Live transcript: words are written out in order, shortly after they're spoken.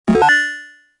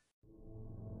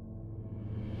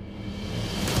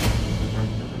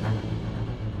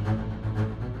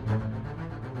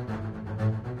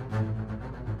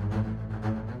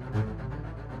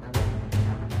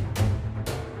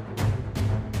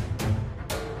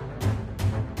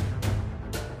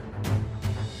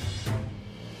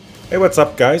Hey, what's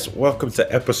up, guys? Welcome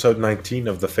to episode 19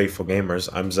 of The Faithful Gamers.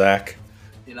 I'm Zach.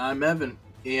 And I'm Evan.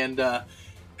 And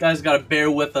guys, got to bear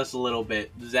with us a little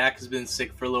bit. Zach has been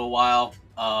sick for a little while.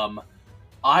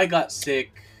 I got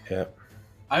sick. Yep.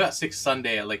 I got sick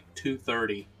Sunday at like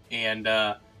 2:30, and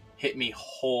hit me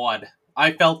hard.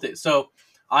 I felt it. So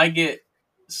I get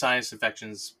sinus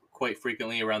infections quite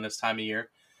frequently around this time of year,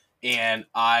 and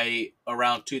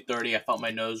around 2:30, I felt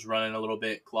my nose running a little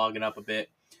bit, clogging up a bit,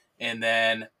 and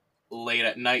then late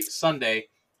at night Sunday,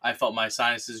 I felt my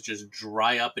sinuses just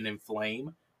dry up and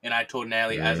inflame. And I told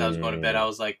Natalie as I was going to bed, I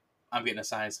was like, I'm getting a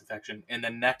sinus infection. And the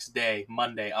next day,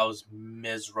 Monday, I was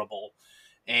miserable.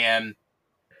 And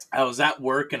I was at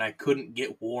work and I couldn't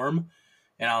get warm.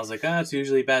 And I was like, it's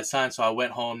usually a bad sign. So I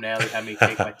went home. Natalie had me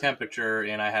take my temperature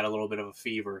and I had a little bit of a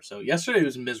fever. So yesterday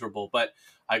was miserable, but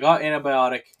I got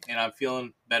antibiotic and I'm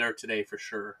feeling better today for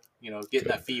sure. You know, getting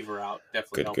that fever out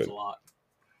definitely helps a lot.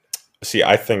 See,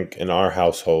 I think in our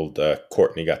household,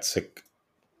 Courtney got sick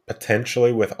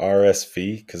potentially with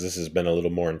RSV because this has been a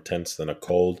little more intense than a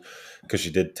cold because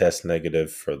she did test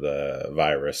negative for the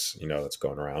virus, that's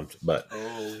going around. But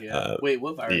wait,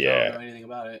 what virus? Yeah. I don't know anything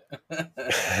about it.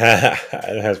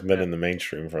 It has been in the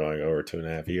mainstream for like over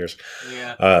 2.5 years.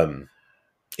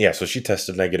 Yeah. So she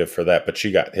tested negative for that, but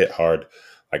she got hit hard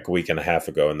like a week and a half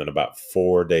ago, and then about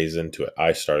 4 days into it,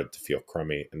 I started to feel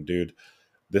crummy. And dude,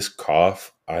 this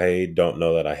cough, I don't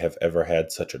know that I have ever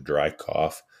had such a dry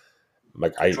cough.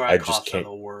 Like I just can't.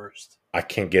 Are the worst. I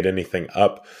can't get anything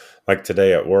up. Like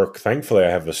today at work, thankfully I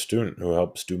have a student who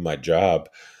helps do my job.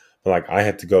 But like I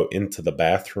had to go into the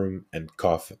bathroom and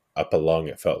cough up a lung,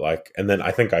 it felt like. And then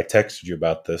I think I texted you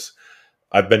about this.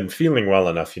 I've been feeling well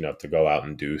enough, to go out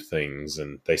and do things.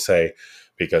 And they say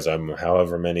because I'm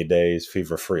however many days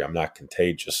fever free, I'm not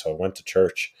contagious. So I went to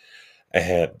church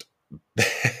and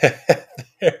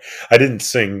I didn't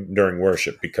sing during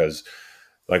worship because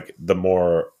like the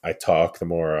more I talk, the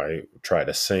more I try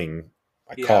to sing,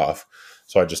 I cough.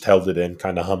 So I just held it in,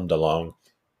 kind of hummed along.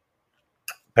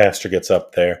 Pastor gets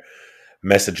up there,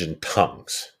 message in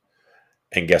tongues.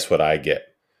 And guess what I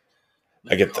get?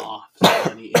 I get cough.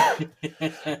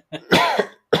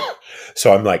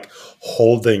 So I'm like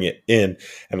holding it in,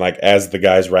 and like as the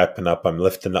guy's wrapping up, I'm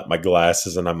lifting up my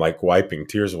glasses and I'm like wiping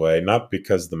tears away, not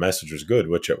because the message was good,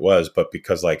 which it was, but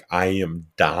because like I am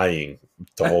dying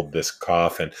to hold this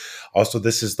cough. And also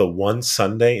this is the one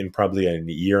Sunday in probably a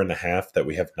year and a half that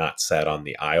we have not sat on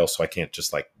the aisle, so I can't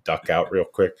just like duck out real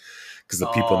quick because the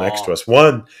people next to us,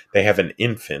 one, they have an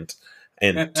infant,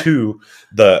 and two,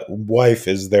 the wife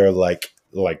is there like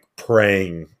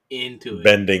praying into it,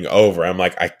 bending over. I'm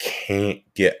like, I can't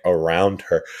get around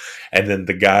her. And then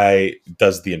the guy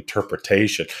does the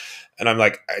interpretation. And I'm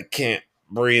like, I can't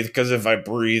breathe because if I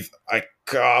breathe, I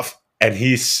cough. And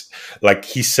he's like,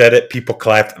 he said it, people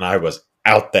clapped, and I was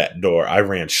out that door. I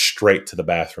ran straight to the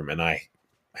bathroom and I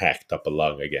hacked up a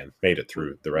lung again. Made it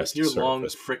through the rest of the service. Your long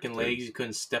freaking legs, you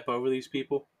couldn't step over these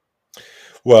people?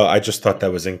 Well, I just thought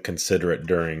that was inconsiderate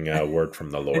during word from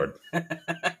the Lord.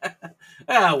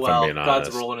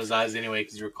 God's rolling his eyes anyway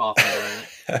because you were coughing during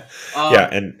it. Yeah,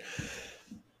 and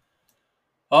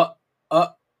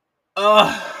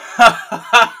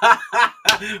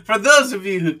for those of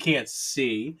you who can't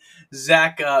see,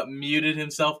 Zach muted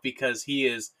himself because he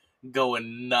is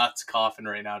going nuts coughing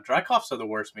right now. Dry coughs are the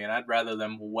worst, man. I'd rather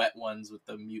them wet ones with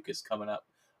the mucus coming up.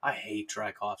 I hate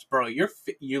dry coughs, bro.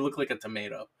 You look like a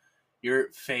tomato.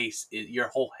 Your face, your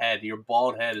whole head, your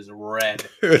bald head is red.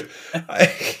 Dude, I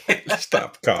can't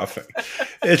stop coughing.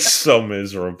 It's so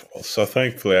miserable. So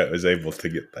thankfully I was able to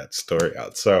get that story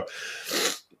out. So,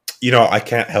 I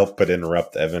can't help but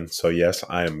interrupt Evan. So yes,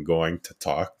 I am going to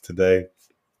talk today,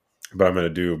 but I'm going to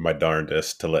do my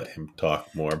darndest to let him talk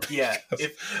more. Yeah.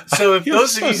 If those of you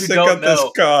who don't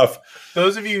know,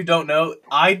 those of you who don't know,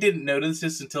 I didn't notice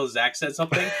this until Zach said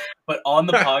something, but on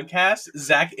the podcast,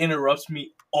 Zach interrupts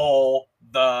me all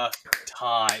the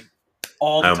time.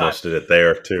 I almost did it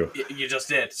there too. You just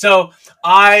did. So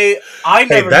I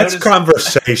never. Hey, that's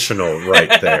conversational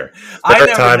right there. There are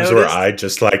times where I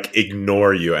just like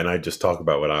ignore you and I just talk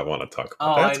about what I want to talk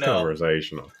about. That's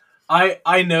conversational.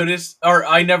 I noticed, or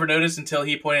I never noticed until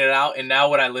he pointed it out, and now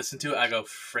when I listen to it, I go,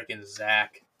 "Frickin'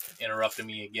 Zach interrupted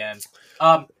me again."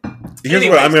 Here's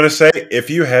what I'm going to say: if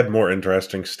you had more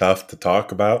interesting stuff to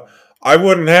talk about, I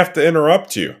wouldn't have to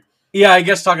interrupt you. Yeah, I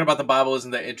guess talking about the Bible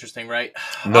isn't that interesting, right?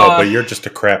 No, but you're just a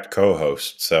crap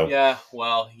co-host, so... Yeah,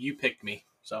 well, you picked me,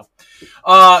 so...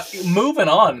 moving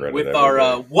on with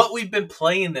our what we've been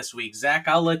playing this week. Zach,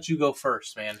 I'll let you go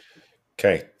first, man.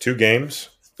 Okay, 2 games.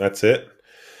 That's it.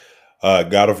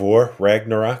 God of War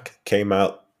Ragnarok came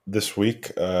out this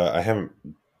week. I haven't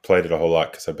played it a whole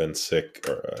lot because I've been sick,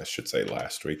 or I should say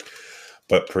last week.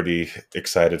 But pretty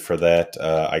excited for that.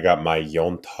 I got my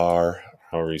Yontar,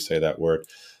 however you say that word,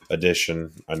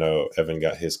 edition. I know Evan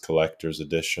got his collector's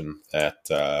edition. That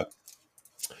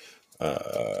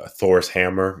Thor's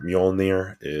hammer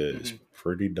Mjolnir is Hmm.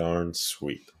 pretty darn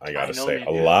sweet. I I gotta know say, they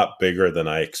a do. lot bigger than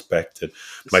I expected.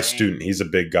 My Same. student, he's a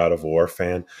big God of War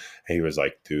fan. And he was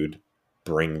like, "Dude,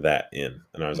 bring that in,"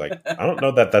 and I was like, "I don't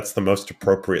know that that's the most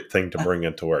appropriate thing to bring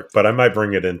into work, but I might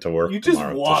bring it into You work just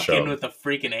tomorrow to walk show in him." with a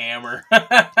freaking hammer.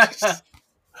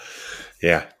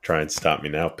 Yeah, try and stop me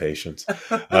now, patience.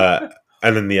 Uh,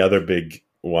 and then the other big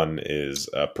one is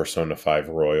Persona 5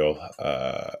 Royal.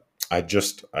 I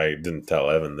didn't tell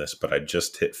Evan this, but I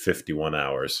just hit 51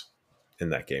 hours in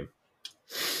that game.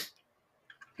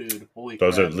 Dude, holy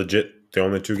Those are crap. legit the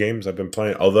only two games I've been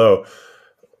playing. Although,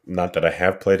 not that I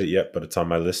have played it yet, but it's on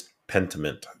my list.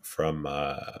 Pentiment from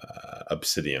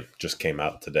Obsidian just came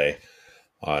out today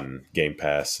on Game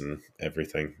Pass and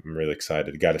everything. I'm really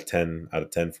excited. Got a 10 out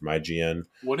of 10 from IGN,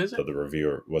 What is though it? the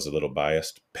reviewer was a little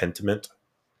biased. Pentiment.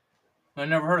 I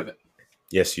never heard of it.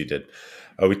 Yes, you did.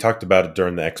 We talked about it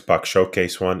during the Xbox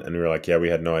Showcase one, and we were like, yeah, we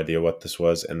had no idea what this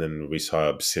was. And then we saw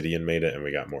Obsidian made it, and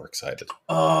we got more excited.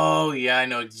 Oh, yeah, I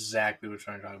know exactly what you're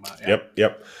trying to talk about. Yeah. Yep,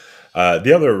 yep.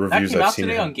 The other That reviews came I've out seen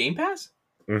today have on Game Pass?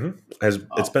 has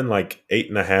it's Oh, been like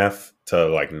 8.5 to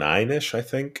like 9-ish, I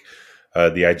think.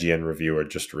 The IGN reviewer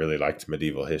just really liked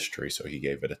medieval history, so he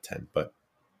gave it a 10. But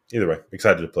either way,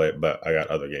 excited to play it, but I got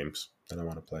other games that I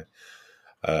want to play.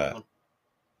 Uh,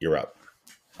 you're up.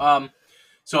 um,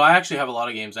 so I actually have a lot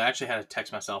of games. I actually had to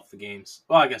text myself the games.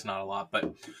 Well, I guess not a lot,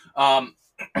 but um,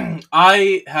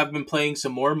 I have been playing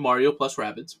some more Mario plus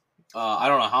Rabbids. I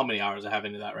don't know how many hours I have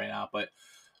into that right now, but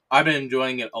I've been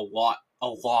enjoying it a lot, a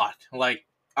lot. Like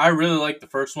I really like the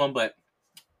first one, but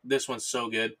this one's so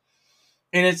good,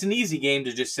 and it's an easy game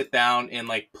to just sit down and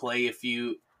like play a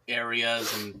few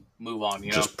areas and move on. You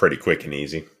know? Just pretty quick and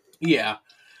easy. Yeah,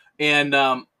 and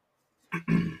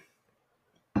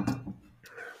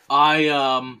I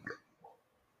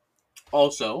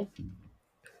also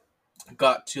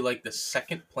got to like the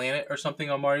second planet or something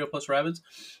on Mario plus Rabbids,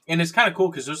 and it's kind of cool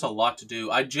because there's a lot to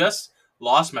do. I just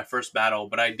lost my first battle,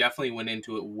 but I definitely went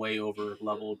into it way over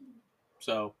leveled,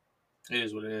 so it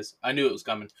is what it is. I knew it was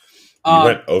coming. You Um,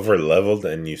 went over leveled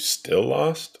and you still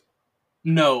lost?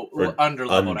 no, Or under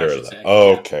leveled, I should under? say.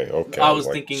 Oh, Yeah, okay, okay. I I was was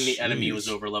like, thinking the enemy was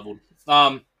jeez. over leveled.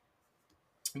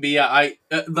 But yeah, I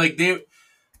like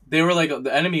they were like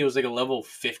the enemy was like a level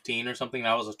 15 or something. And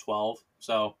I was a 12,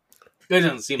 so it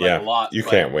doesn't seem like a Yeah, lot, you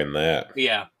but can't win that.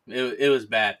 yeah, it was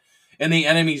bad. And the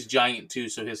enemy's giant too,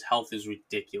 so his health is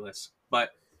ridiculous. But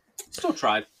still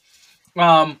tried.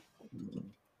 Um,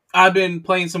 I've been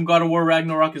playing some God of War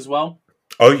Ragnarok as well.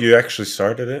 Oh, you actually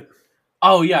started it?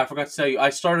 Oh yeah, I forgot to tell you. I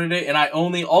started it and I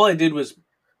only all I did was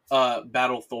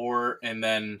battle Thor and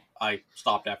then I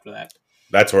stopped after that.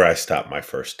 That's where I stopped my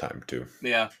first time too.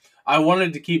 Yeah. I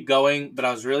wanted to keep going, but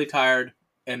I was really tired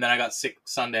and then I got sick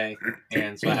Sunday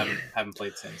and so I haven't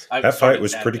played since. I That fight started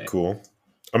was pretty Saturday. cool.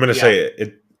 I'm gonna Yeah. say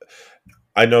it.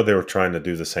 I know they were trying to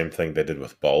do the same thing they did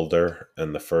with Baldur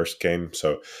in the first game,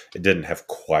 so it didn't have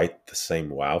quite the same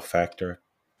wow factor,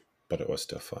 but it was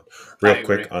still fun. I Real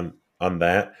quick agree. on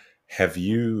that, have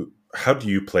you? How do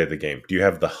you play the game? Do you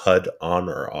have the HUD on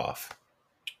or off?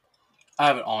 I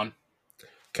have it on.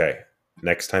 Okay,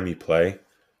 next time you play,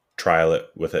 trial it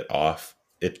with it off.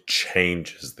 It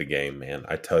changes the game, man.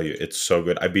 I tell you, it's so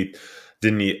good. I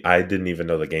didn't even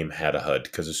know the game had a HUD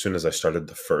because as soon as I started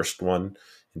the first one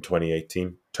in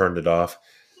 2018, turned it off,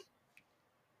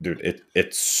 dude.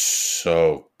 It's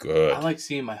so I good. like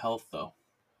seeing my health though.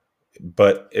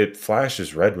 But it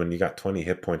flashes red when you got 20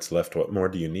 hit points left. What more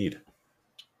do you need?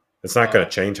 It's not going Uh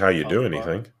to change how you do health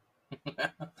bar. anything.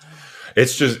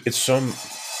 It's just it's so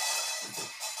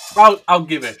I'll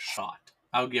give it a shot.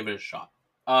 I'll give it a shot.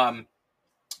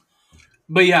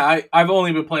 But yeah, I've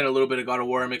only been playing a little bit of God of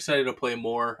War. I'm excited to play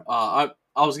more. I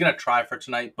was gonna try for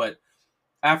tonight, but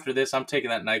after this, I'm taking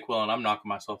that Nyquil and I'm knocking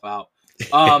myself out.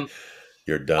 Um,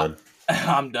 you're I, done.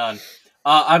 I'm done.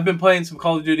 I've been playing some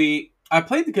Call of Duty. I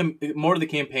played more of the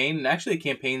campaign, and actually, the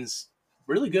campaign's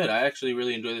really good. I actually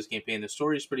really enjoy this campaign. The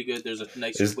story's pretty good. There's a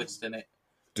nice Is twist in it.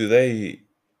 do they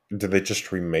do they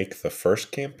just remake the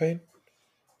first campaign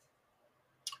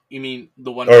You mean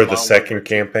the one or from the Modern Warfare second 2?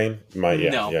 campaign? My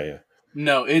yeah No, yeah yeah.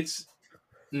 no, it's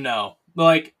no.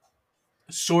 Like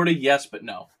sort of yes, but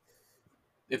no.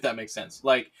 If that makes sense.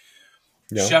 Like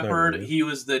No, not Shepard, really. he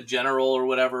was the general or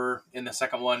whatever in the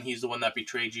second one. He's the one that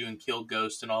betrayed you and killed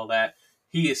Ghost and all that.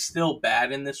 He is still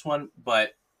bad in this one,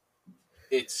 but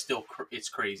it's still it's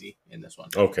crazy in this one.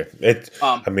 Okay.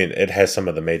 Um, I mean, it has some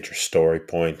of the major story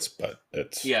points, but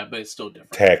it's yeah, but it's still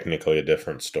different. technically a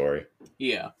different story.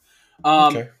 Yeah.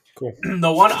 Okay, cool.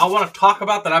 The one I want to talk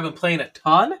about that I've been playing a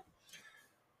ton,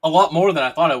 a lot more than I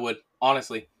thought I would,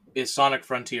 honestly, is Sonic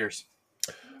Frontiers.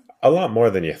 A lot more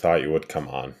than you thought you would. Come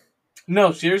on.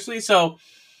 No, seriously. So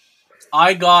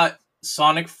I got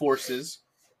Sonic Forces,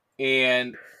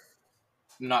 and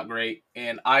not great.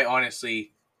 And I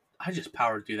just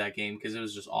powered through that game because it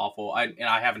was just awful. I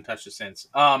haven't touched it since.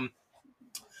 I'm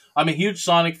a huge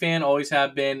Sonic fan, always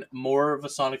have been. More of a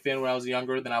Sonic fan when I was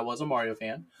younger than I was a Mario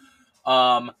fan.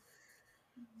 Um,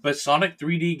 but Sonic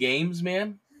 3D games,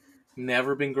 man,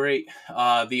 never been great.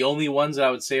 The only ones that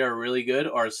I would say are really good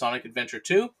are Sonic Adventure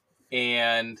 2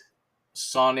 and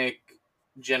Sonic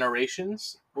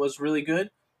Generations was really good.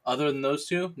 Other than those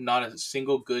two, not a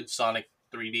single good Sonic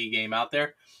 3D game out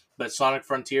there. But Sonic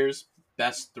Frontiers,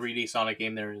 best 3D Sonic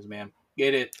game there is, man.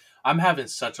 It is. I'm having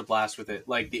such a blast with it.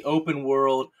 Like the open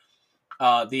world,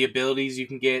 the abilities you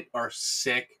can get are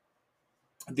sick.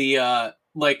 They're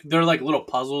like little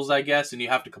puzzles, I guess, and you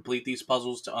have to complete these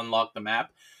puzzles to unlock the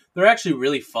map. They're actually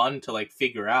really fun to like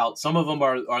figure out. Some of them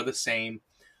are the same,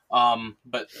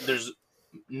 but there's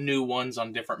new ones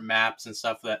on different maps and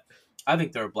stuff that I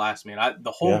think they're a blast, man.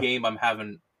 The whole Yeah. game I'm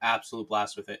having absolute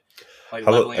blast with it, like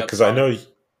leveling up Because I Sonic. know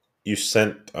you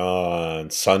sent on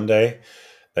Sunday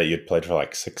that you'd played for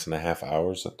like 6.5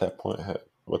 hours at that point.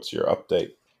 What's your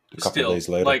update a couple Still, days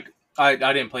later? like I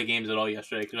didn't play games at all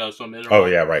yesterday because I was so Oh, miserable.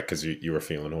 yeah, right, because you were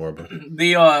feeling horrible.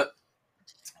 The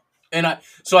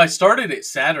I started it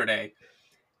Saturday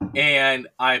and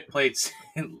I played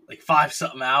like 5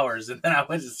 something hours, and then I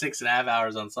went to 6.5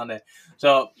 hours on Sunday.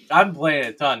 So I'm playing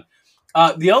a ton.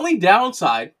 The only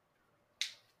downside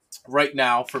right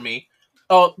now for me,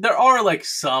 oh, there are like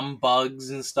some bugs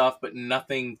and stuff, but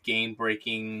nothing game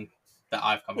breaking that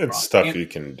I've come It's across. stuff And you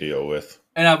can deal with.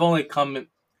 I've only come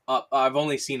up, I've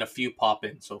only seen a few pop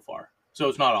in so far, so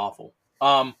it's not awful.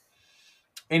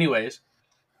 Anyways,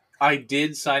 I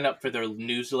did sign up for their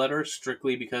newsletter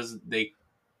strictly because they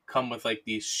come with like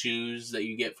these shoes that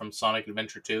you get from Sonic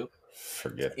Adventure 2.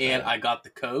 Forget And that. I got the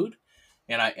code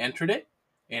and I entered it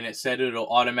and it said it'll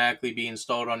automatically be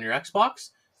installed on your Xbox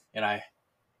and I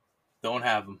don't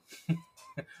have them.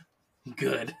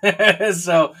 Good.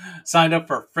 So signed up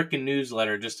for a freaking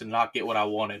newsletter just to not get what I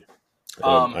wanted.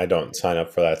 I don't sign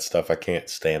up for that stuff. I can't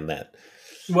stand that.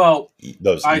 Well,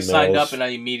 Those I signed up emails. and I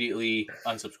immediately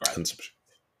unsubscribed.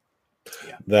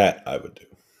 Yeah. That I would do.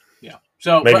 Yeah.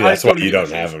 So, Maybe but I that's why still you need the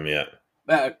don't have shoes. them yet.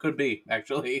 That could be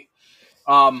actually.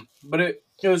 But it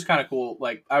was kind of cool.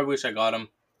 Like I wish I got them,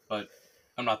 but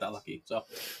I'm not that lucky. So,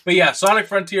 but yeah, Sonic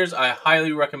Frontiers, I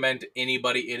highly recommend to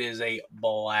anybody. It is a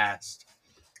blast.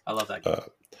 I love that game.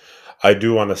 Uh, I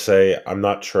do want to say I'm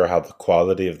not sure how the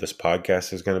quality of this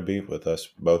podcast is going to be with us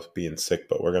both being sick,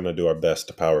 but we're going to do our best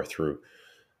to power through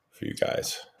for you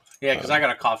guys. Yeah, because I got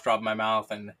a cough drop in my mouth,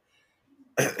 and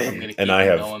I'm gonna And keep I on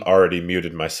have going. already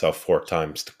muted myself 4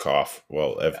 times to cough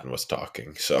while Yeah. Evan was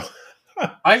talking. So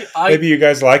I maybe you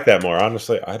guys like that more.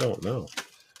 Honestly, I don't know.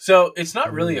 So it's I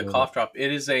not really really a don't know. cough drop.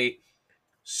 It is a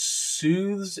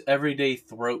soothes everyday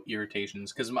throat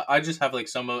irritations because I just have like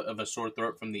some of a sore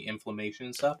throat from the inflammation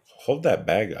and stuff. Hold that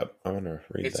bag up. I want to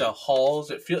read It's that. a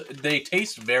Halls. They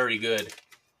taste very good.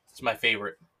 It's my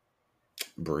favorite.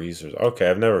 Breezers. Okay,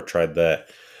 I've never tried that.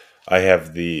 I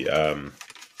have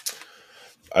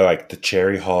I like the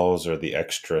cherry halls or the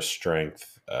extra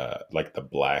strength, like the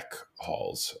black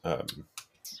halls.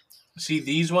 See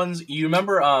these ones. You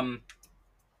remember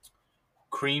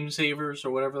cream savers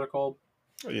or whatever they're called?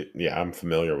 Yeah, I'm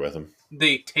familiar with them.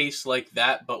 They taste like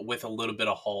that, but with a little bit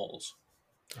of Halls.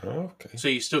 Okay. So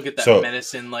you still get that So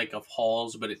medicine like of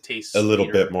Halls, but it tastes a little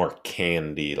bit sweeter. more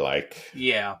candy like.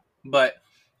 Yeah, but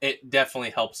it definitely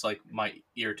helps like my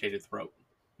irritated throat.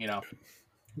 You know,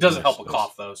 it doesn't help Nice, a nice.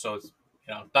 cough though, so it's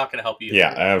not going to help you if Yeah,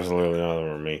 you're dying. absolutely not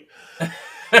for me.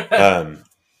 Um,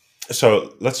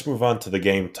 so let's move on to the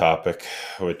game topic,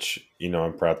 which,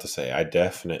 I'm proud to say I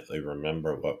definitely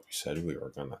remember what we said we were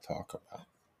going to talk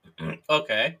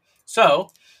Okay,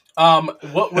 so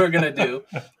what we're gonna do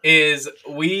about. is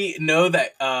we know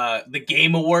that the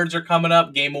Game Awards are coming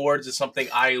up. Game Awards is something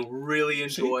I really See,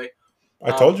 enjoy.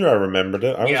 I told you I remembered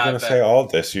it. I was Yeah, I going to say bet. all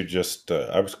this. You just,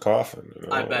 I was coughing.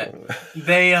 I bet.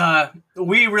 They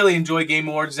we really enjoy Game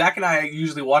Awards. Zach and I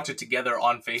usually watch it together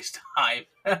on FaceTime.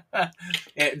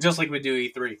 Just like we do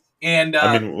E3. And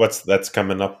I mean, that's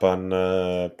coming up on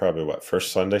probably what,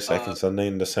 first Sunday, uh second Sunday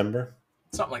in December?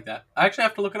 something like that. I actually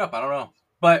have to look it up. I don't know.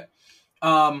 But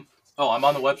oh, I'm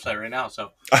on the website right now,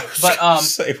 so I was but going to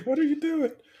say, what are you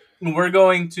doing? We're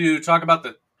going to talk about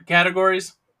the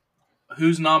categories,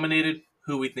 who's nominated,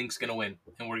 who we think's going to win,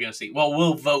 and we're going to see. Well,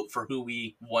 we'll vote for who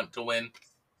we want to win,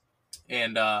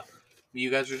 and you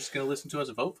guys are just going to listen to us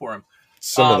vote for him.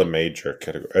 Some of the major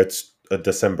categories. It's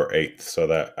December 8th, so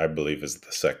that I believe is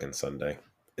the second Sunday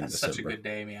in That's such a December. good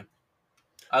day, man.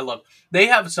 I love. They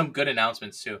have some good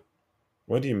announcements too.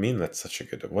 What do you mean that's such a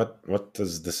good? What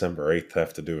does December 8th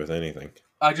have to do with anything?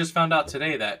 I just found out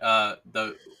today that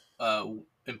the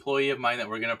employee of mine that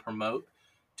we're going to promote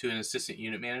to an assistant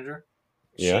unit manager,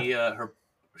 Yeah, she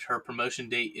her promotion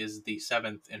date is the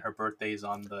 7th, and her birthday is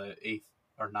on the 8th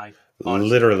or 9th. Honestly,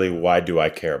 literally. Why do I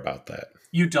care about that?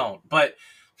 you don't, but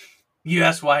you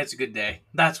asked why it's a good day.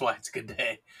 That's why it's a good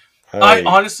day. I I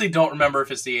honestly don't remember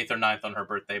if it's the 8th or 9th on her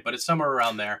birthday, but it's somewhere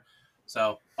around there.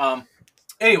 So,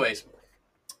 anyways,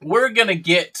 we're going to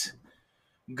get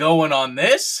going on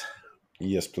this.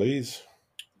 yes, please.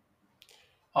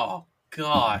 Oh,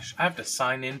 gosh. I have to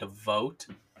sign in to vote.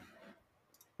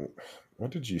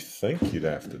 What did you think you'd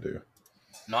have to do?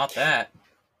 Not that.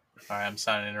 All right, I'm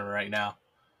signing in right now.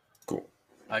 Cool.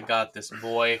 I got this,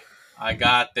 boy. I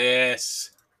got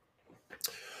this.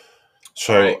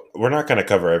 So All right. we're not going to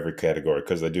cover every category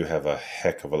because they do have a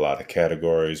heck of a lot of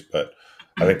categories, but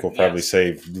I think we'll probably Yes.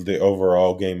 save the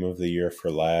overall game of the year for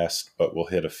last, but we'll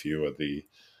hit a few of the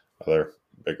other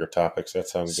bigger topics. That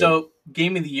sounds good. So,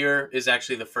 game of the year is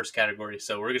actually the first category,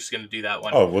 so we're just going to do that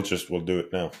one. Oh, we'll do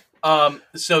it now.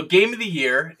 So game of the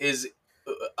year is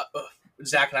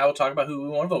Zach and I will talk about who we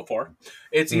want to vote for.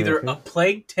 It's either A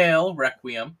Plague Tale: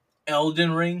 Requiem,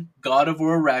 Elden Ring, God of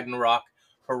War: Ragnarok,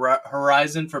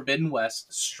 Horizon Forbidden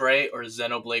West, Stray, or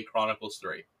Xenoblade Chronicles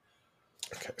 3.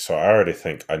 Okay, so I already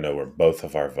think I know where both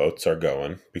of our votes are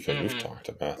going because we've talked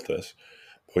about this.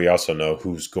 But we also know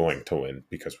who's going to win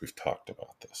because we've talked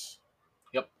about this.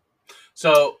 Yep.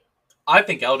 So I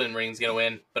think Elden Ring's going to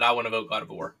win, but I want to vote God of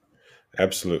War.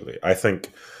 Absolutely. I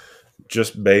think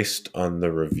just based on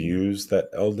the reviews that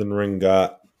Elden Ring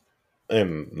got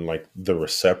and like the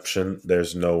reception,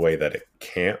 there's no way that it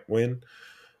can't win.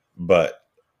 But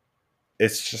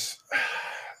it's just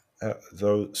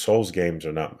those Souls games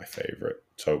are not my favorite.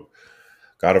 So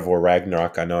God of War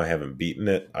Ragnarok, I know I haven't beaten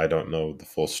it. I don't know the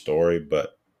full story,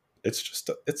 but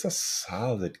it's a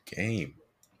solid game.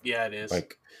 Yeah, it is.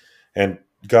 Like, and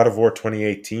God of War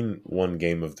 2018 won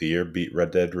Game of the Year, beat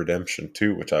Red Dead Redemption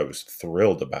 2, which I was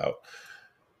thrilled about.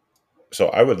 So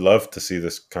I would love to see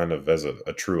this kind of as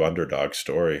a true underdog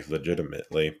story,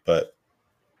 legitimately. But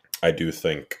I do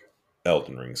think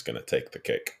Elden Ring's going to take the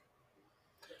cake.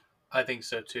 I think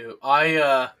so too.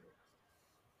 I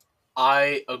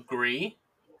agree.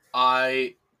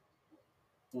 I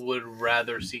would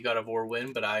rather see God of War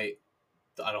win, but I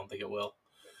don't think it will.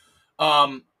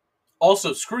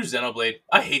 Also, screw Xenoblade.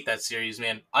 I hate that series,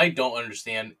 man. I don't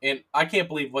understand, and I can't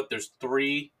believe there's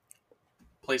 3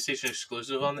 PlayStation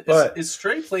exclusive on. But Is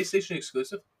Stray PlayStation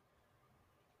exclusive?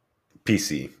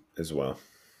 PC as well.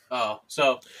 Oh,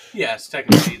 so yes,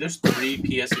 technically there's 3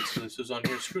 PS exclusives on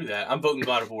here. Screw that. I'm voting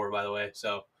God of War, by the way.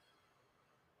 So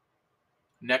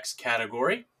next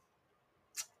category,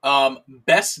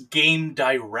 best game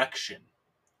direction.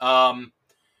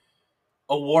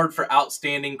 Award for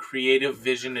outstanding creative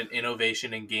vision and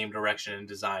innovation in game direction and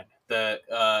design. The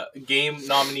game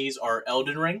nominees are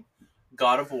Elden Ring,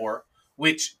 God of War,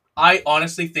 which I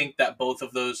honestly think that both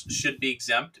of those should be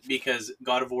exempt because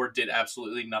God of War did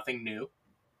absolutely nothing new.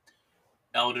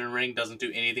 Elden Ring doesn't do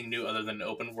anything new other than an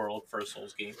open world for a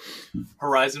Souls game.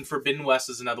 Horizon Forbidden West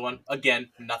is another one. Again,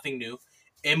 nothing new.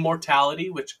 Immortality,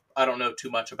 which I don't know too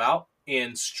much about,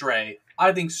 and Stray.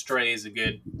 I think Stray is a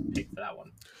good pick for that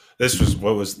one.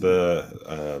 What was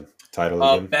the title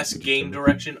again? Best game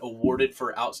direction awarded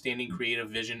for outstanding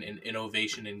creative vision and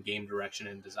innovation in game direction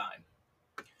and design.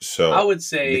 So I would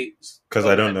say because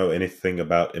I don't know anything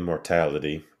about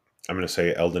Immortality, I'm going to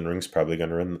say Elden Ring's probably going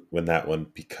to win that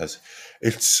one because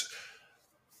it's.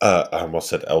 I almost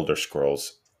said Elder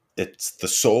Scrolls. It's the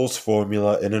Souls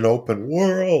formula in an open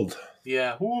world.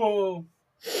 Yeah. Whoa.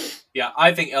 Yeah,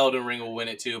 I think Elden Ring will win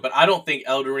it too, but I don't think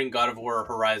Elden Ring, God of War, or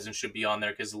Horizon should be on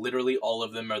there because literally all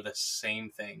of them are the same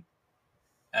thing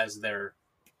as their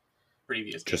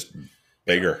previous game. Just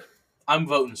bigger. I'm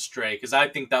voting Stray because I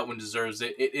think that one deserves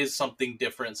it. It is something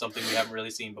different, something we haven't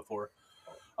really seen before.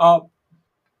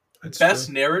 Best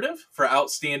narrative for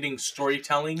outstanding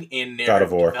storytelling and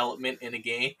narrative development in a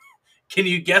game. Can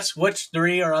you guess which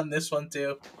 3 are on this one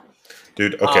too?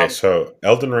 Dude, okay, so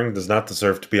Elden Ring does not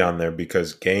deserve to be on there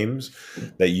because games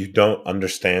that you don't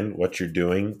understand what you're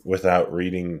doing without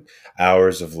reading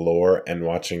hours of lore and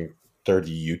watching 30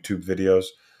 YouTube videos,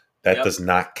 That Yep. does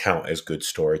not count as good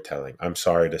storytelling. I'm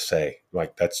sorry to say.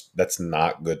 Like that's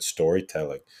not good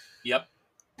storytelling. Yep.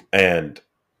 And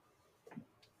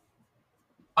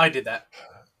I did that.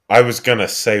 I was gonna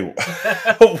say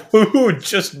who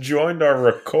just joined our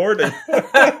recording.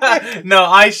 No,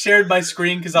 I shared my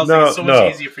screen because I was like, it's No, so much no.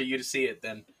 easier for you to see it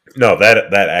then. No,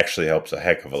 that actually helps a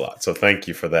heck of a lot. So thank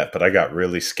you for that. But I got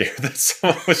really scared that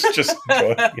someone was just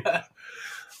joining.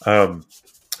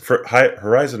 For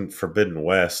Horizon Forbidden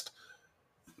West,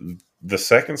 the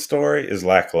second story is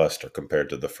lackluster compared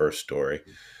to the first story.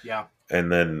 Yeah.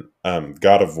 And then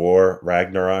God of War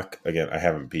Ragnarok, again, I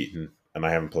haven't beaten and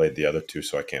I haven't played the other two,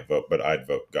 so I can't vote, but I'd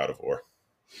vote God of War.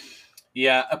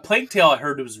 Yeah. A Plague Tale I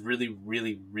heard was really,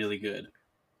 really, really good.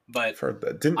 But For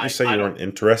didn't you say I you don't. weren't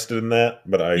interested in that?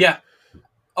 But I Yeah.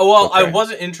 Oh, well, I okay.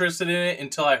 wasn't interested in it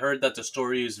until I heard that the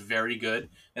story is very good.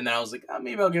 And then I was like, oh,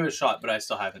 maybe I'll give it a shot, but I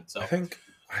still haven't. I So, think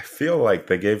I feel like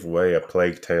they gave away a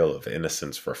Plague Tale of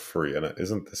Innocence for free, and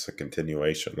isn't this a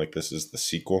continuation? Like this is the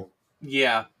sequel.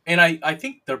 yeah. And I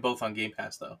think they're both on Game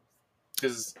Pass, though.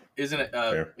 Because isn't it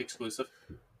Fair. exclusive?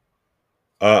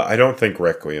 I don't think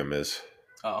Requiem is.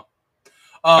 Oh.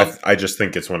 Um, I just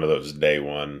think it's one of those day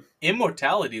one.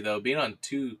 Immortality, though, being on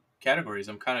two categories,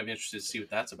 I'm kind of interested to see what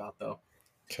that's about, though.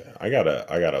 Okay, I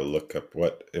gotta look up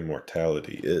what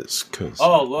immortality is because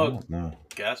Oh, I look. don't know.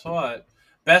 Guess what?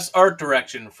 Best art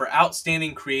direction for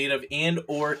outstanding creative and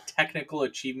or technical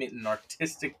achievement in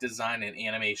artistic design and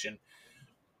animation.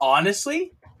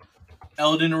 Honestly,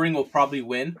 Elden Ring will probably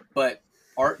win, but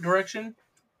art direction,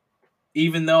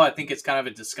 even though I think it's kind of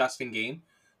a disgusting game,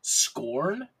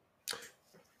 Scorn,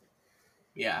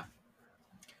 yeah,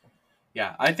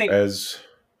 yeah, I think, As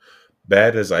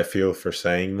bad as I feel for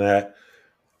saying that,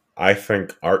 I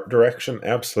think art direction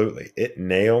absolutely it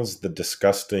nails the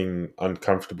disgusting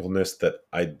uncomfortableness that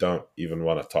I don't even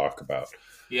want to talk about.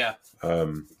 yeah,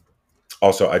 Um,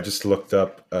 Also, I just looked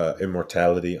up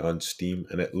Immortality on Steam,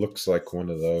 and it looks like one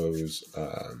of those.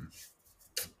 Uh,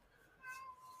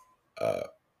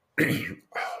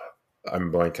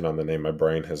 I'm blanking on the name. My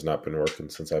brain has not been working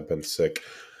since I've been sick,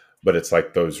 but it's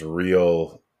like those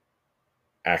real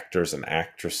actors and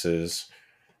actresses,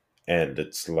 and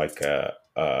it's like a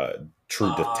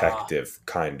true ah, detective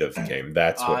kind of game.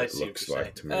 That's what I it see what you're looks like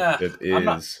saying. to me. It I'm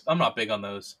not, is I'm not big on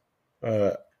those.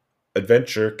 uh,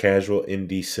 adventure, casual,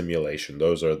 indie, simulation.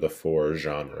 Those are the four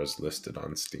genres listed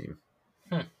on Steam.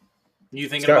 Hmm. You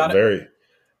It's thinking got about it? very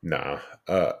nah.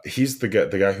 He's the guy.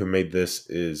 The guy who made this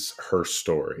is Her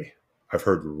Story. I've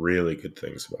heard really good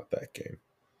things about that game.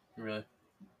 Really?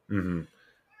 Hmm.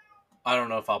 I don't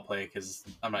know if I'll play because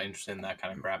I'm not interested in that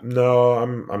kind of crap. No,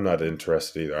 I'm not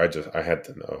interested either. I had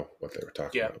to know what they were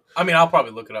talking Yeah, about. I mean, I'll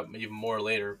probably look it up even more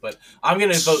later, but I'm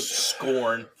gonna vote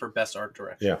Scorn for best art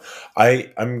direction.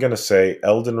 Yeah, I'm gonna say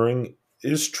Elden Ring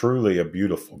is truly a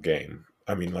beautiful game.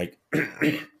 I mean, like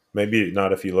maybe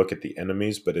not if you look at the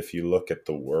enemies, but if you look at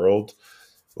the world,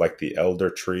 like the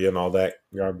Elder Tree and all that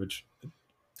garbage, it's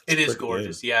a It is pretty game.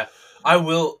 gorgeous. Yeah, I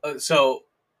will. So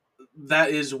that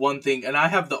is one thing, and I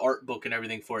have the art book and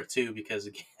everything for it too because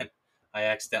again, I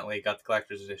accidentally got the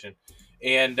collector's edition,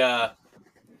 and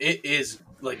it is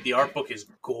like the art book is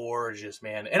gorgeous,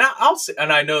 man. And I'll say,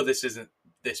 and I know this isn't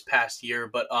this past year,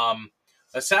 but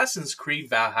Assassin's Creed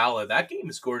Valhalla, that game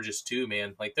is gorgeous too,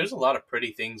 man. Like there's a lot of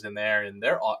pretty things in there, and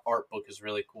their art book is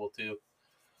really cool too.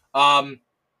 Um,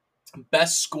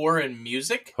 best score in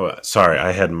music. Oh, sorry,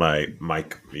 I had my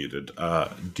mic muted.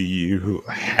 Do you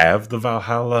have the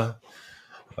Valhalla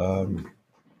um,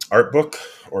 art book,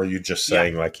 or are you just Yeah,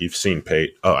 saying like you've seen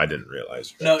Pate? Oh, I didn't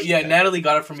realize you no, actually yeah. had it. Natalie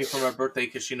got it for me for my birthday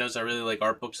because she knows I really like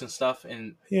art books and stuff,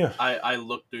 and Yeah, I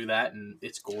looked through that and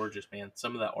it's gorgeous, man.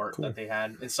 Some of that art cool. that they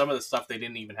had, and some of the stuff they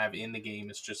didn't even have in the game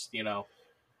is just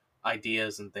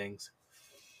ideas and things.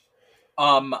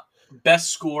 Um,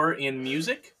 best score in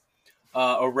music,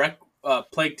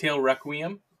 Plague Tale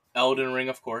Requiem, Elden Ring,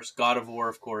 of course, God of War,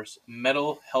 of course,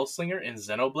 Metal Hellsinger, and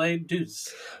Xenoblade. Dude,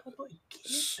 Xenoblade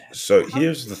killed that. So How did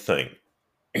here's the thing.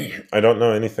 I don't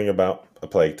know anything about A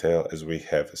Plague Tale, as we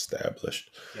have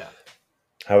established. yeah,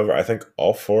 However, I think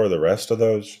all four of the rest of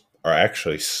those are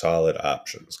actually solid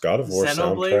options. God of War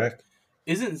Xenoblade soundtrack.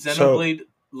 isn't So, Xenoblade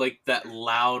like that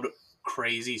loud,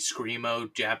 crazy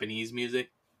screamo Japanese music?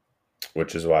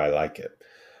 which is why I like it. Oh yeah,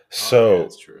 So,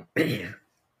 that's true.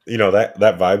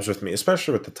 that vibes with me,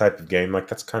 especially with the type of game. Like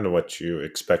that's kind of what you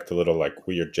expect, a little like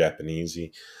weird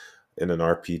Japanesey in an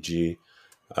RPG.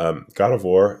 God of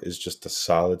War is just a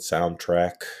solid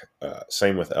soundtrack.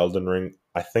 Same with Elden Ring.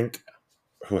 I think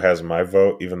who has my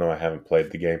vote, even though I haven't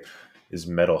played the game, is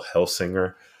Metal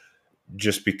Hellsinger,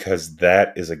 just because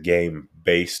that is a game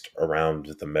based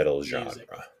around the metal Music.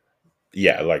 genre.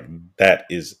 yeah, like that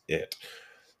is it.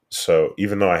 So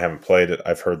even though I haven't played it,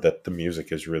 I've heard that the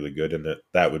music is really good in it.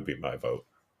 That would be my vote.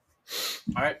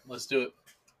 All right, let's do it.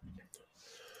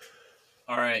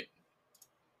 All right.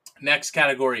 Next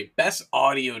category: best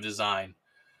audio design.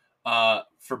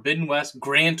 Forbidden West,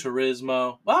 Gran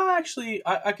Turismo. Well, actually,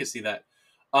 I could see that.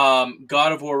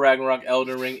 God of War, Ragnarok,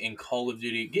 Elden Ring, and Call of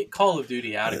Duty. Get Call of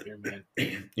Duty out of here, man.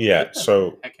 Yeah, Get the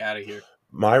so heck out of here.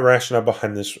 my rationale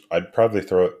behind this, I'd probably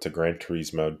throw it to Gran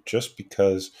Turismo just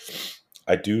because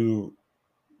I do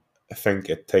think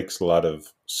it takes a lot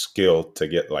of skill to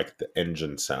get like the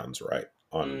engine sounds right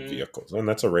on Mm, vehicles, and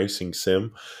that's a racing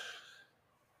sim.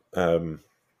 Um,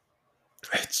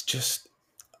 it's just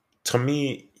to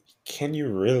me, can you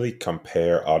really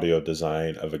compare audio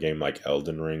design of a game like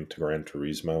Elden Ring to Gran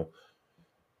Turismo?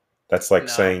 That's like no.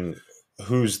 saying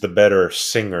who's the better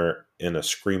singer in a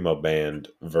screamo band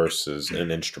versus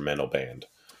an instrumental band.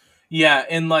 Yeah,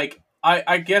 and like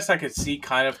I guess I could see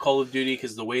kind of Call of Duty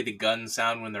because the way the guns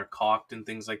sound when they're cocked and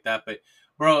things like that. But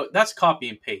bro, that's copy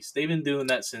and paste. They've been doing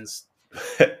that since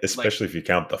like Especially if you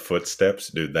count the footsteps,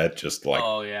 dude. That just like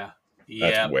oh yeah, that's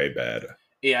yeah, way bad.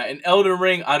 yeah. And Elden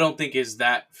Ring, I don't think is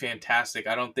that fantastic.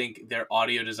 I don't think their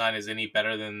audio design is any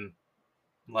better than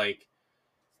like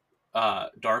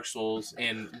Dark Souls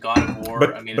and God of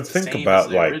War. I mean, But it's the think same as about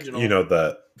the like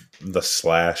original. the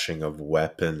slashing of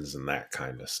weapons and that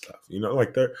kind of stuff.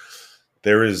 Like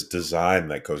there is design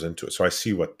that goes into it. So I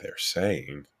see what they're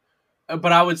saying.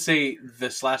 But I would say the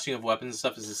slashing of weapons and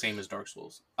stuff is the same as Dark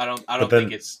Souls. I But don't think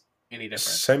then it's any different.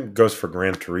 same goes for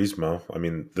Gran Turismo. I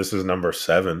mean, this is number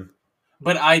 7.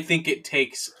 But I think it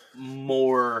takes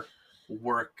more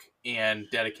work and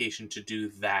dedication to do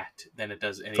that than it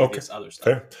does any of Okay, this other stuff.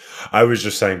 fair. I was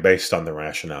just saying, based on the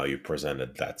rationale you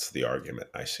presented, that's the argument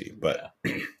I see. But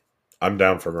Yeah. I'm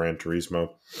down for Gran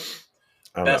Turismo.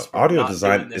 I don't know. Best, bro. Audio Not doing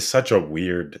design is this. such a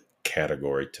weird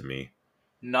category to me.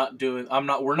 Not doing. I'm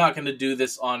not. We're not going to do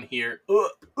this on here.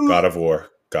 God of War,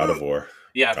 God Uh. of War,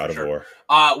 Yeah, for God of sure. War.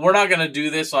 We're not going to do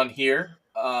this on here.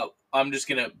 I'm just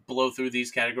going to blow through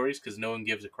these categories because no one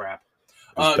gives a crap.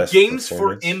 It was best Games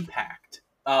for performance. impact.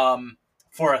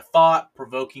 For a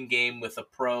thought-provoking game with a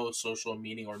pro social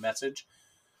meaning or message.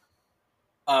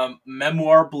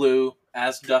 Memoir Blue,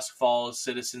 As Dusk Falls,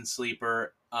 Citizen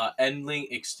Sleeper, Endling,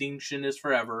 Extinction is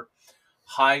Forever,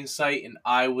 Hindsight, and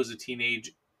I Was a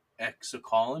Teenage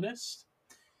Exocolonist.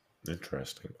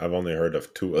 Interesting. I've only heard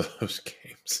of 2 of those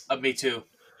games. Me too.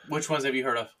 Which ones have you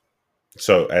heard of?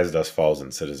 So, As Dust Falls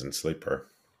and Citizen Sleeper.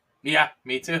 Yeah,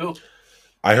 me too.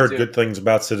 I Me heard too. good things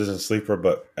about Citizen Sleeper,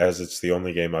 but as it's the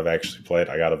only game I've actually played,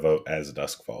 I gotta vote As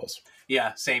Dusk Falls.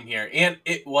 Yeah, same here. And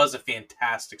it was a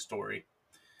fantastic story.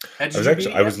 Did you beat it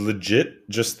I yet? was legit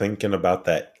just thinking about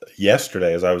that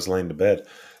yesterday as I was laying to bed.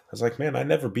 I was like, man, I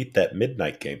never beat that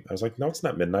Midnight game. I was like, no, it's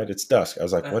not Midnight, it's Dusk. I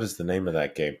was like, Uh, what is the name of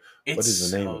that game? it's What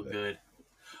is the name so of it? good.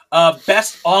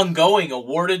 Best ongoing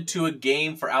awarded to a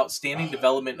game for outstanding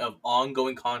development of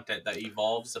ongoing content that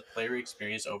evolves the player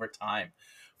experience over time.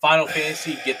 Final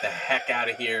Fantasy, get the heck out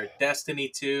of here. Destiny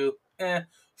 2,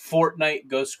 Fortnite,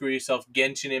 go screw yourself.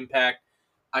 Genshin Impact,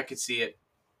 I could see it.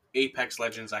 Apex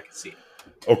Legends, I could see it.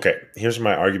 Okay, here's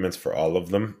my arguments for all of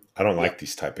them. I don't like Yep,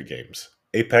 these type of games.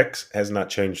 Apex has not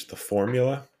changed the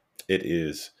formula. It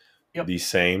is yep, the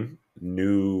same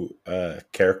new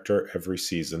character every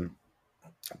season.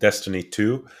 Destiny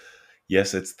 2,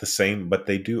 yes, it's the same, but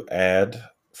they do add,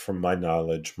 from my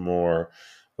knowledge, more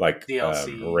like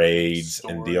DLC, raids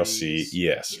and DLC. stories.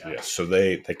 Yes, Yeah. yes. So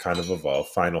they kind of evolve.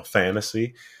 Final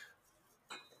Fantasy,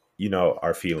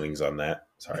 our feelings on that.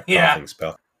 Sorry, Yeah, coughing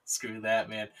spell. screw that,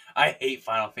 man. I hate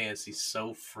Final Fantasy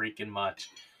so freaking much.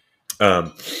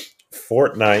 Um,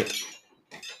 Fortnite.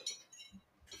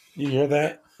 You hear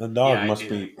that? The Yeah, dog I must do.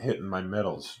 be hitting my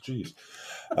medals. Jeez.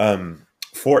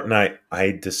 Fortnite,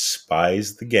 I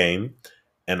despise the game,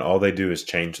 and all they do is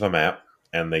change the map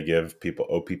and they give people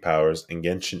OP powers. And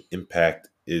Genshin Impact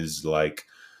is like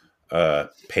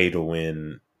pay to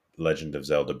win Legend of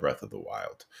Zelda Breath of the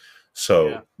Wild. Yeah.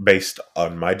 So, based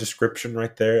on my description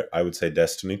right there, I would say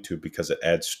Destiny 2 because it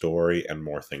adds story and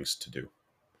more things to do.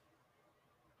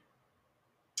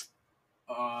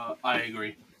 I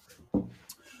agree.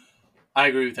 I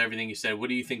agree with everything you said. What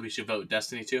do you think we should vote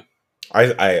Destiny to?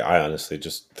 I honestly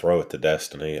just throw it to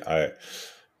Destiny. I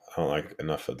don't like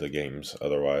enough of the games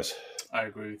otherwise. I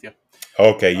agree with you.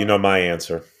 Okay, you Uh, know my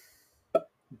answer.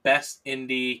 best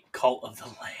indie Cult of the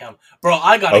Lamb, bro.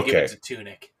 I gotta give it Okay, to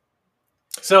Tunic.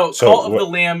 So so Cult of the what?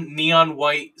 Lamb, Neon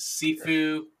White,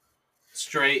 Sifu,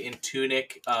 Stray, and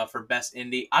Tunic for best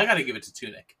indie. I gotta give it to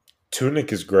Tunic.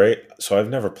 Tunic is great. So I've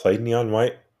never played Neon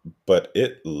White, but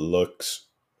it looks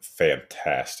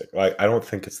fantastic. Like, I don't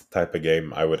think it's the type of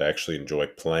game I would actually enjoy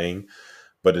playing,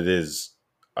 but it is.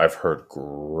 I've heard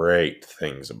great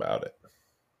things about it.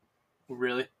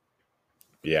 Really?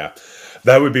 Yeah,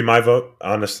 that would be my vote,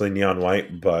 honestly, Neon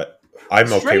White. But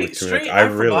I'm okay with Tunic. Stray. I I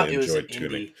really forgot it was an enjoyed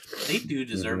Tunic. indie. They do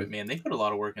deserve Hmm. it, man. They put a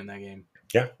lot of work in that game.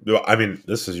 Yeah, well, I mean,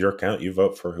 this is your count. You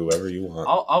vote for whoever you want.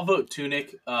 I'll vote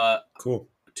Tunic. Cool.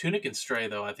 Tunic and Stray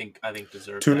though. I think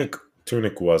deserve that. Tunic.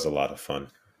 Tunic was a lot of fun.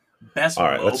 Best All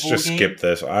right, let's mobile just skip game.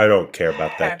 this. I don't care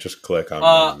about that. Heck. Just click on one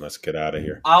Uh, and let's get out of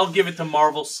here. I'll give it to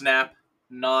Marvel Snap.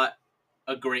 Not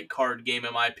a great card game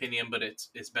in my opinion, but it's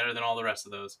better than all the rest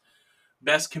of those.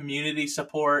 Best community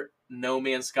support: No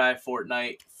Man's Sky,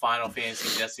 Fortnite, Final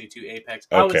Fantasy, Destiny 2, Apex.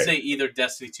 I would Okay, say either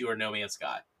Destiny 2 or No Man's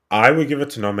Sky. I would give it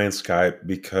to No Man's Sky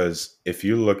because if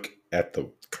you look at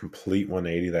the complete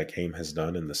 180 that game has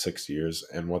done in the 6 years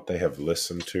and what they have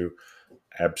listened to,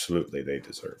 absolutely they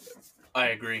deserve it. I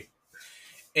agree.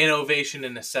 Innovation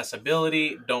and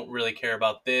accessibility. Don't really care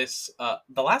about this.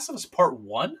 The Last of Us Part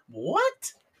 1?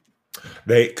 What?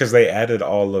 They added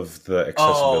all of the Oh,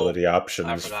 accessibility I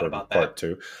options forgot for about that. part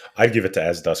two. I'd give it to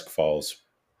As Dusk Falls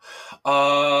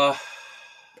Uh,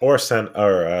 or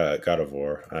God of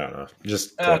War. I don't know.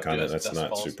 Just click on it. That's Dust not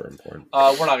Falls. super important.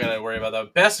 We're not gonna worry about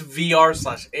that. Best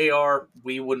VR/AR.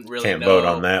 We wouldn't really Can't vote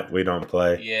on know. that. We don't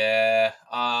play Yeah.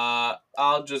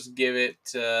 I'll just give it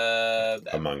to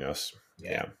that. Among Us.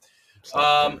 Yeah. Yeah, it's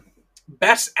not Um, fun.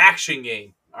 best action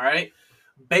game. All right.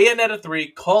 Bayonetta 3,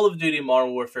 Call of Duty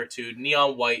Modern Warfare 2,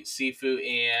 Neon White, Sifu,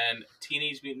 and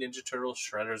Teenage Mutant Ninja Turtles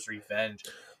Shredder's Revenge.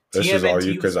 This is all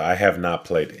you TMNT because was I have not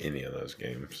played any of those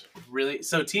games.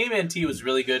 TMNT was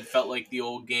really good, felt like the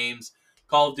old games.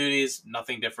 Call of Duty is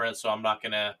nothing different, so I'm not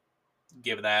going to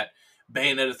give that.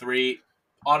 Bayonetta 3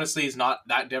 honestly is not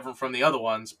that different from the other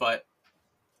ones, but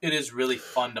it is really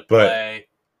fun to But play.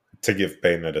 to give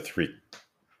Bayonetta 3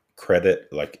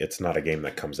 credit, like it's not a game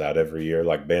that comes out every year.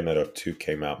 Like Bayonetta 2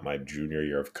 came out my junior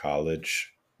year of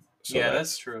college. So Yeah, that's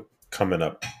that's true. coming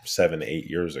up 7, 8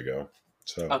 years ago.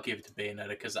 I'll So give it to Bayonetta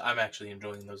because I'm actually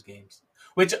enjoying those games.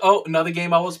 Which another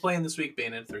game I was playing this week,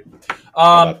 Bayonetta 3.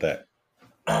 how about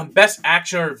that? Best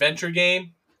action or adventure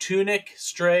game: Tunic,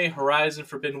 Stray, Horizon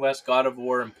Forbidden West, God of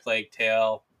War, and Plague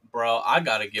Tale. Bro, I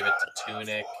gotta give it to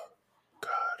Tunic.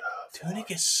 God Tunic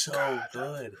is so God.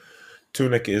 good.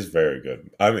 Tunic is very good.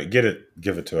 I mean, give it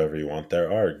to whoever you want.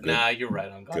 There are Nah, you're right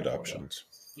on God good of War though. options.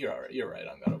 You're all right. You're right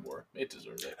on God of War. It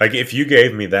deserves it. Like if you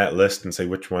gave me that list and say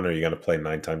which one are you going to play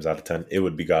 9 times out of 10, it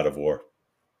would be God of War.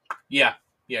 Yeah,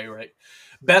 you're right.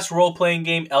 Best role playing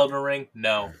game: Elden Ring.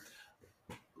 No.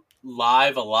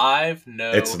 Live Alive.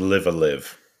 It's No. Live a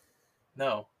Live.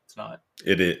 No, it's not.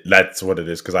 It is. That's what it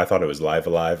is because I thought it was Live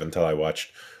Alive until I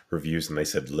watched reviews and they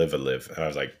said Live a Live, and I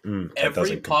was like, that Every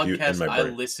doesn't compute in podcast my I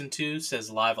brain. listen to says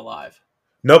Live Alive.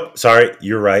 Nope, sorry,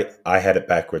 you're right. I had it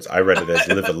backwards. I read it as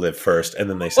Live a Live first, and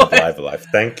then they said What? Live Alive.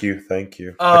 Thank you, thank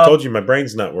you. I told Um, you my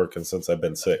brain's not working since I've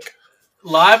been sick.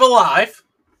 Live Alive,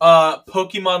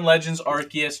 Pokemon Legends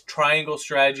Arceus, Triangle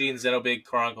Strategy, and Xenoblade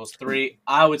Chronicles 3.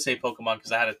 I would say Pokemon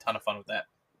because I had a ton of fun with that.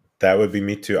 That would be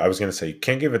me too. I was going to say you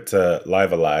can't give it to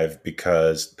Live Alive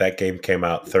because that game came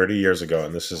out 30 years ago,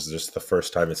 and this is just the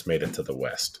first time it's made it to the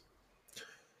West.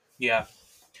 Yeah.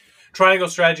 Triangle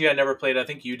Strategy, I never played. I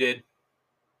think you did.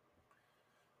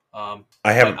 I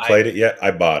But haven't played it yet.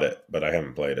 I bought it, but I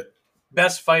haven't played it.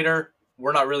 Best Fighter,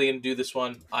 we're not really going to do this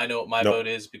one. I know what my vote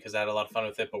Nope. is because I had a lot of fun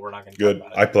with it, but we're not going to talk Good.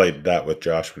 about it. I played that with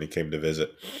Josh when he came to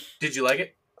visit. Did you like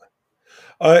it?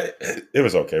 It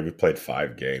was okay. We played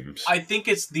 5 games. I think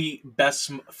it's the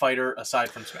best fighter aside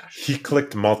from Smash. He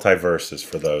clicked multiverses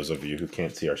for those of you who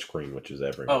can't see our screen, which is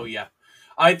everyone. Oh, yeah.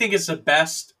 I think it's the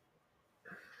best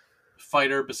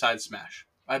fighter besides Smash.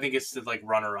 I think it's the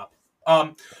runner up.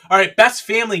 All right, best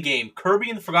family game: Kirby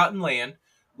and the Forgotten Land,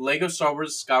 Lego Star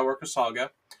Wars Skywalker Saga,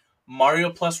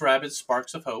 Mario plus Rabbids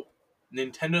Sparks of Hope,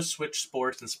 Nintendo Switch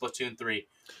Sports, and Splatoon 3.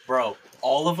 Bro,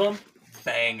 all of them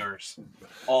bangers.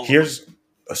 All of them.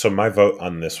 So my vote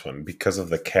on this one, because of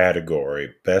the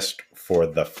category, best for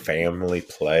the family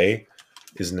play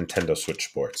is Nintendo Switch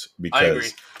Sports. I agree.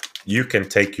 Because you can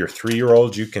take your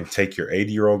 3-year-old, you can take your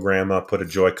 80-year-old grandma, put a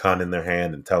Joy-Con in their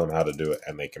hand and tell them how to do it,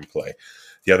 and they can play.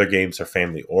 The other games are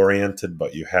family oriented,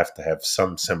 but you have to have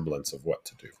some semblance of what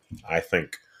to do. I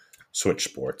think Switch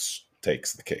Sports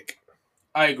takes the cake.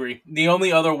 I agree. The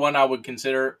only other one I would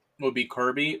consider would be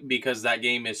Kirby because that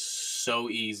game is so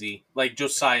easy. Like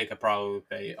Josiah could probably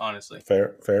play, honestly.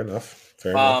 Fair enough.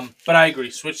 Fair enough. But I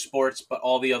agree. Switch Sports, but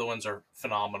all the other ones are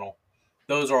phenomenal.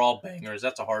 Those are all bangers.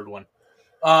 That's a hard one.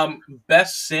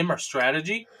 Best sim or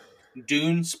strategy: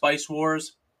 Dune, Spice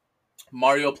Wars,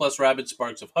 Mario plus Rabbids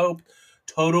Sparks of Hope,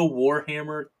 Total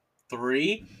Warhammer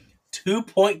 3, 2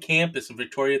 Point Campus in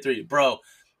Victoria 3. Bro,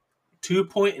 2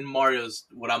 Point in Mario's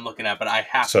what I'm looking at, but I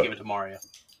have to give So it to Mario.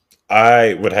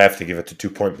 I would have to give it to 2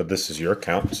 Point, but this is your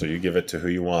account, so you give it to who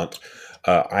you want.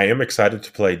 I am excited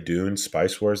to play Dune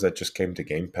Spice Wars that just came to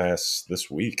Game Pass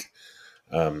this week.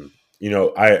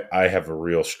 I have a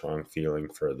real strong feeling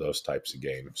for those types of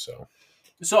games.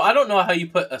 So I don't know how you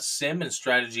put a sim and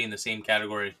strategy in the same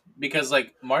category because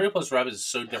like Mario plus Rabbids is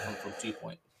so different from 2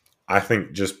 Point. I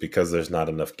think just because there's not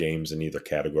enough games in either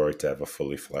category to have a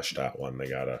fully fleshed out one, they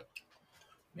gotta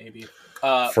Maybe.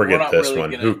 We're forget not this really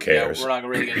one. gonna Who cares? we're not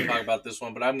really gonna talk about this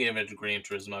one, but I'm giving it to Gran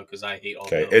Turismo because I hate all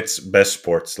the Okay, other it's ones. best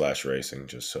sports slash racing,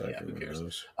 just so Yeah, who everyone cares?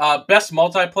 knows. Best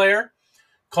multiplayer,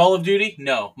 Call of Duty,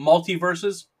 no.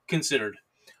 Multiverses, considered.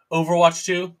 Overwatch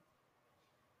 2,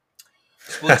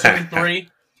 Splatoon 3,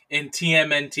 and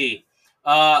TMNT.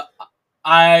 Uh,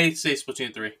 I say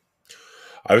Splatoon 3.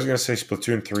 I was gonna say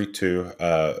Splatoon 3 too.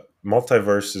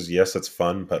 Multiverses, yes, it's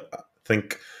fun, but I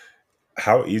think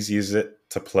how easy is it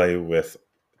to play with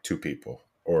two people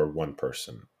or one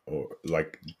person? Or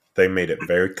like they made it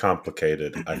very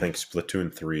complicated. I think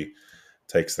Splatoon 3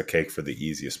 takes the cake for the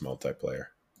easiest multiplayer.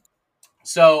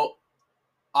 So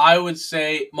I would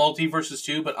say Multiverses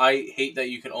 2, but I hate that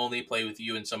you can only play with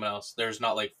you and someone else. There's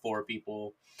not like 4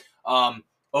 people. Um,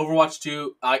 Overwatch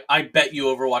 2, I bet you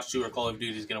Overwatch 2 or Call of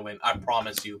Duty is going to win. I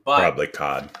promise you. Probably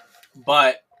COD.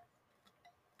 But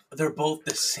they're both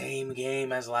the same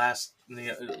game as last.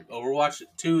 Overwatch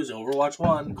 2 is Overwatch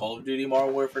 1. Call of Duty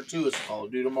Modern Warfare 2 is Call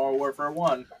of Duty Modern Warfare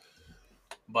 1.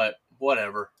 But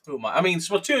whatever. Who am I? I mean,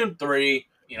 Splatoon 3,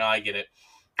 I get it.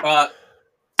 Uh,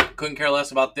 couldn't care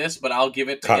less about this, but I'll give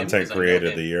it to him Content because I know creator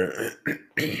of the him. year.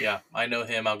 Yeah, I know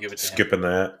him. I'll give it to him. Skipping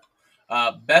that.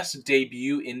 Best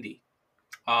debut indie.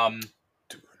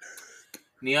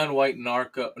 Neon White,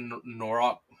 Narco,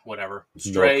 Norok, whatever.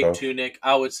 Stray, Norco. Tunic.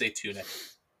 I would say Tunic.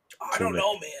 I don't Tunic.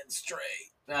 know, man. Stray.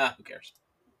 Who cares?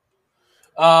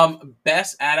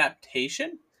 Best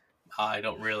adaptation. I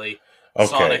don't really. Okay.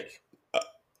 Sonic.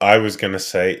 I was gonna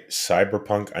say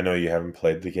Cyberpunk. I know you haven't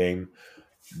played the game.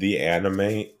 The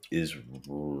anime is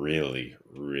really,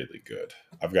 really good.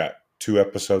 I've got 2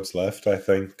 episodes left, I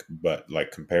think, but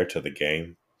like compared to the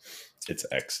game, it's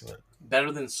excellent.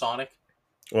 Better than Sonic.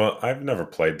 Well, I've never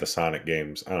played the Sonic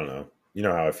games. I don't know. You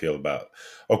know how I feel about.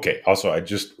 Okay, also I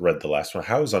just read the last one.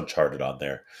 How is Uncharted on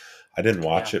there? I didn't Yeah.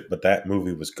 watch it, but that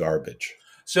movie was garbage.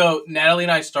 So Natalie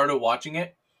and I started watching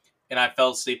it, and I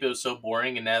fell asleep. It was so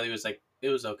boring, and Natalie was like, "It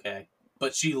was okay,"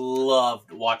 but she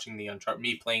loved watching me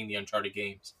playing the Uncharted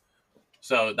games.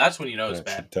 So that's when you know it's That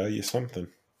bad. should tell you something.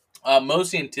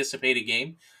 Most anticipated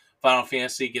game: Final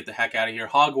Fantasy, get the heck out of here.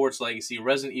 Hogwarts Legacy,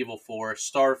 Resident Evil 4,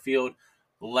 Starfield,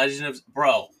 Legend of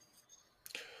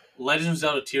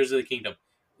Zelda: Tears of the Kingdom,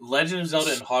 Legend of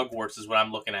Zelda and Hogwarts is what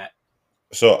I'm looking at.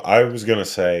 So I was gonna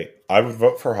say I would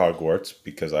vote for Hogwarts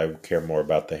because I care more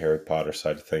about the Harry Potter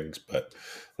side of things, but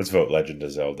let's vote Legend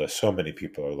of Zelda. So many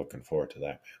people are looking forward to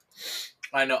that.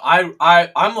 I know.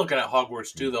 I'm looking at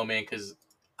Hogwarts too, though, man, because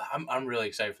I'm really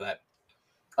excited for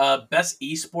that. Best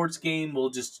esports game. We'll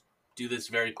just do this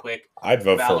very quick. I'd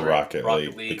vote for Valorant, Rocket Rocket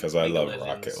League League, because I League of love Rocket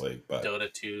Legends, League, but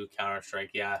Dota 2, Counter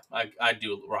Strike. Yeah, I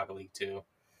do Rocket League too.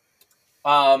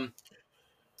 Um,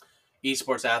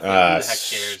 esports athlete. Who the heck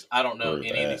cares? I don't know screw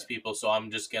any of that. these people, so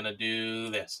I'm just gonna do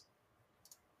this.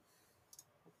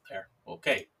 There.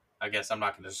 Okay. I guess I'm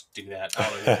not gonna just do that. I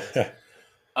don't know who that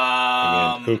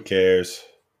is. Again, who cares?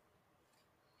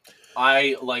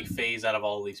 I like FaZe out of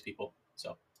all of these people.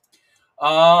 So,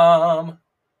 um,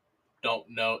 don't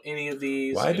know any of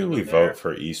these. Why Gonna do go we vote there.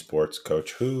 for esports,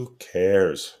 coach? Who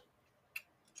cares?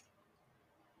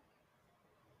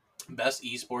 Best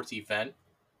esports event.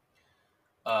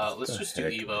 What Let's the just do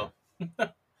heck, man? Evo.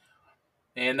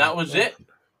 And that Like, was what? it.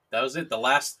 That was it. The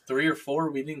last 3 or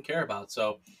 4 we didn't care about.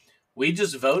 So we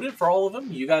just voted for all of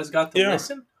them. You guys got to Yeah.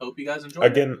 listen. Hope you guys enjoyed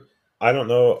it. Again, I don't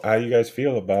know how you guys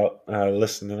feel about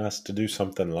listening to us to do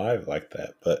something live like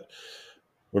that, but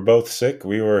we're both sick.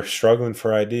 We were struggling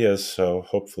for ideas, so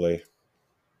hopefully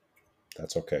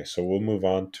that's okay. So we'll move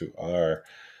on to our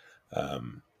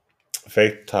um,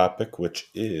 faith topic, which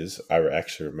is I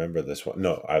actually remember this one.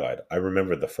 No, I lied. I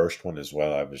remember the first one as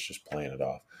well. I was just playing it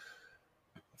off.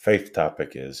 Faith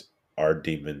topic is, are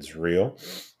demons real?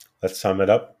 Let's sum it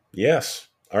up. Yes.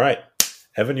 All right.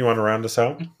 Evan, you want to round us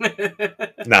out?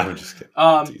 No, I'm just kidding.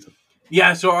 um, Teasing.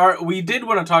 yeah. So we did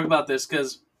want to talk about this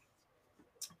because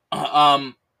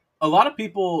um, a lot of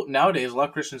people nowadays, a lot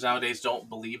of Christians nowadays, don't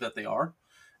believe that they are.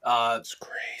 It's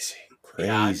crazy.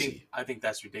 Yeah, Crazy. I think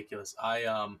that's ridiculous.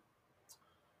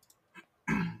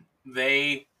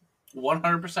 They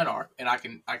 100% are, and I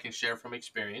can share from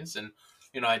experience. And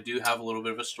I do have a little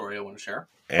bit of a story I want to share.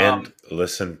 And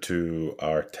listen to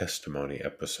our testimony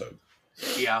episode.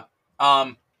 Yeah.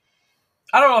 Um,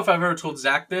 I don't know if I've ever told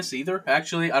Zach this either.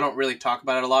 Actually, I don't really talk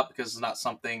about it a lot because it's not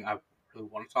something I really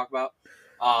want to talk about.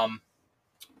 Um,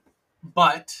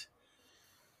 but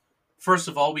first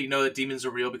of all, we know that demons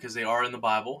are real because they are in the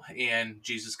Bible, and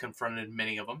Jesus confronted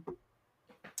many of them,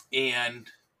 and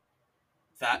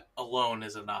that alone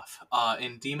is enough.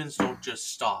 And demons don't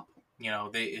just stop.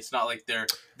 It's not like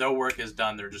their work is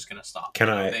done. They're just gonna stop. Can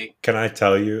I They can I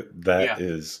tell you that yeah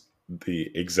is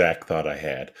the exact thought I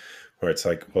had, where it's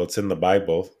like, well, it's in the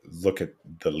Bible. Look at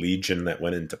the legion that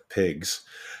went into pigs,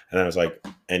 and I was like,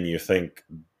 and you think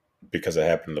because it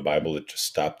happened in the Bible, it just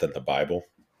stopped in the Bible.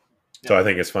 So yeah. I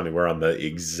think it's funny we're on the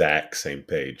exact same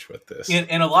page with this.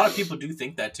 And a lot of people do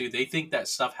think that too. They think that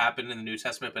stuff happened in the New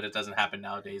Testament, but it doesn't happen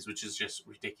nowadays, which is just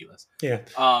ridiculous. Yeah,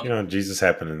 Um, Jesus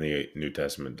happened in the New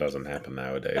Testament, doesn't happen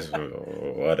nowadays.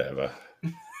 Whatever.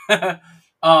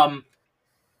 um,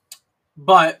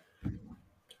 but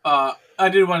I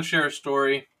did want to share a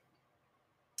story.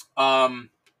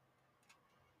 Um,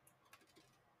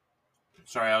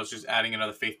 sorry, I was just adding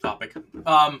another faith topic.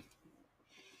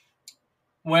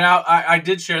 When I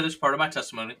did share this part of my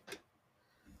testimony.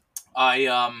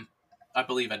 I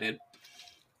believe I did.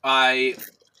 I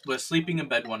was sleeping in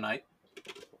bed one night,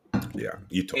 Yeah,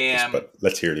 you told us, and but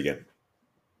let's hear it again.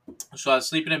 so I was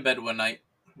sleeping in bed one night.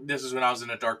 This is when I was in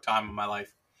a dark time of my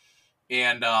life,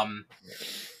 and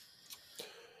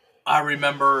I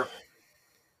remember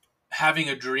having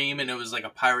a dream, and it was like a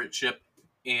pirate ship,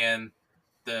 and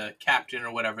the captain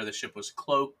or whatever the ship was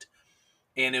cloaked,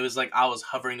 and it was like I was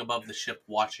hovering above the ship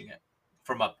watching it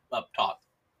from up top,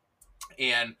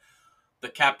 and the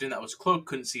captain that was cloaked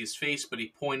couldn't see his face, but he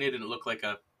pointed, and it looked like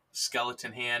a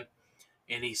skeleton hand,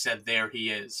 and he said, "There he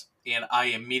is." And I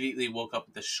immediately woke up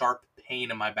with a sharp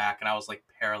pain in my back, and I was like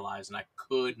paralyzed, and I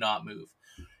could not move.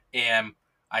 And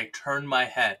I turned my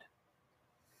head,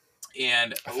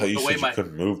 and I thought you the way said you my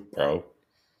couldn't move, bro.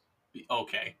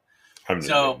 okay, I'm just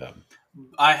being so dumb.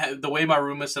 I had the way my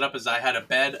room was set up is I had a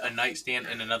bed, a nightstand,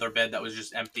 and another bed that was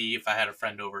just empty if I had a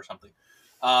friend over or something.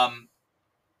 Um,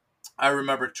 I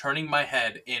remember turning my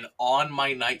head, and on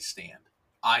my nightstand,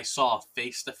 I saw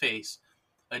face to face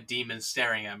a demon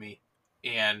staring at me,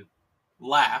 and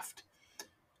laughed.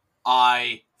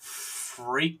 I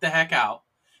freaked the heck out.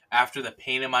 After the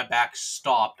pain in my back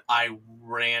stopped, I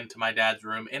ran to my dad's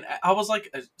room, and I was like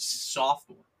a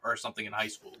sophomore or something in high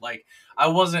school. Like, I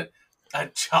wasn't a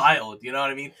child, you know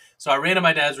what I mean? So I ran to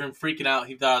my dad's room, freaking out.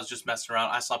 He thought I was just messing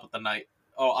around. I slept with the night.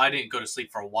 Oh, I didn't go to sleep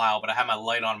for a while, but I had my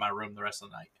light on in my room the rest of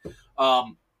the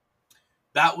night.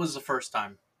 That was the first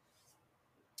time.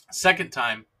 Second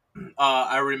time,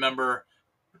 I remember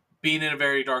being in a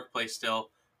very dark place still.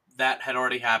 That had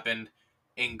already happened,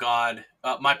 and God,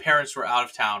 my parents were out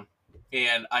of town,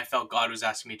 and I felt God was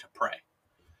asking me to pray.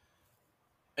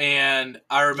 And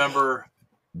I remember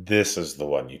This is the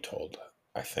one you told,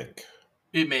 I think.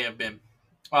 it may have been.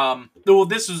 Well,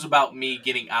 this was about me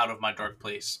getting out of my dark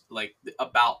place, like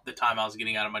about the time I was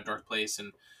getting out of my dark place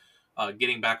and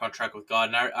getting back on track with God.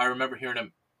 And I remember hearing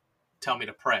him tell me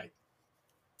to pray.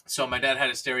 So my dad had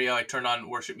a stereo. I turned on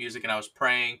worship music and I was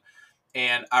praying.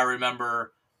 And I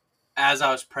remember as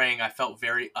I was praying, I felt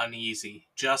very uneasy,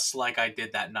 just like I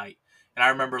did that night. And I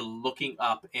remember looking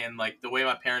up, and like the way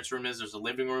my parents' room is, there's a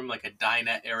living room, like a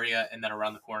dinette area, and then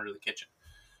around the corner to the kitchen.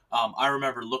 I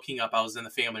remember looking up. I was in the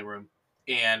family room,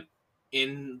 and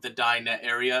in the dinette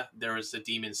area, there was a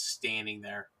demon standing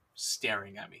there,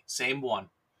 staring at me. Same one,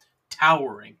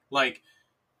 towering, like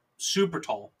super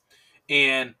tall.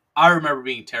 And I remember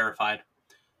being terrified.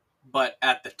 But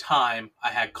at the time, I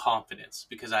had confidence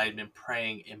because I had been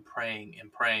praying and praying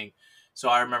and praying. So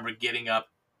I remember getting up,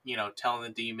 telling the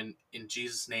demon in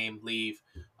Jesus' name, leave,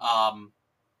 um,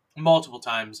 multiple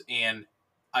times. And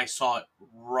I saw it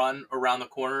run around the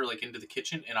corner, like into the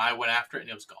kitchen, and I went after it, and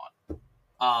it was gone.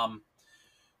 Um,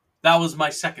 that was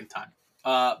my second time.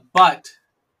 But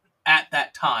at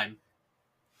that time,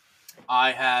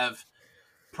 I have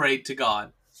prayed to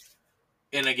God.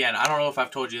 And again, I don't know if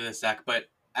I've told you this, Zach, but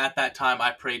at that time,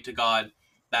 I prayed to God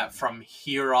that from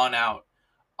here on out,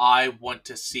 I want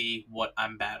to see what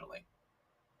I'm battling.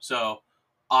 So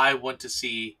I want to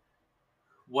see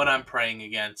what I'm praying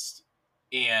against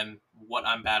and what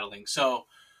I'm battling. So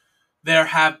there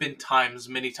have been times,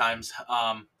 many times,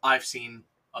 I've seen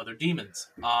other demons.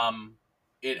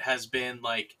 It has been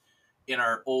like in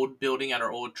our old building at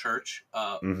our old church. It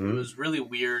Mm-hmm. was really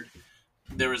weird.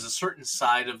 There was a certain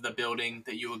side of the building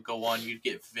that you would go on, you'd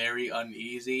get very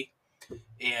uneasy.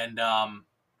 And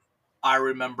I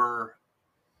remember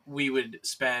we would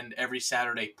spend every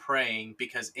Saturday praying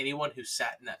because anyone who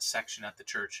sat in that section at the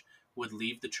church would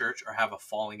leave the church or have a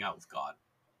falling out with God.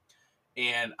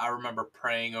 And I remember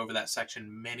praying over that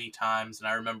section many times, and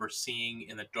I remember seeing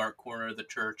in the dark corner of the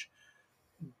church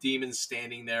demons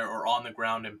standing there or on the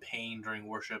ground in pain during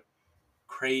worship.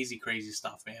 Crazy, crazy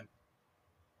stuff, man.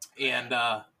 And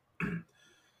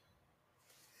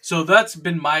so that's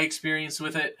been my experience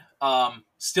with it.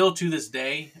 Still to this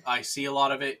day, I see a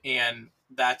lot of it, and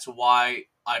that's why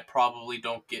I probably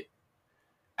don't get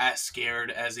as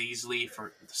scared as easily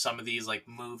for some of these like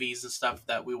movies and stuff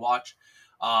that we watch,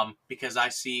 because I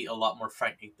see a lot more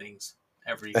frightening things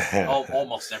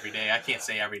almost every day. I can't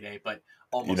say every day, but You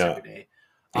almost every know, day.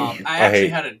 I I actually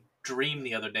hate. had a dream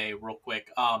the other day, real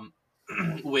quick,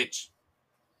 which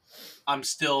I'm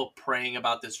still praying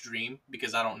about this dream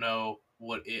because I don't know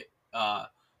what it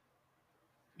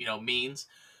means.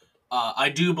 I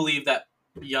do believe that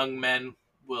young men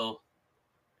will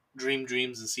dream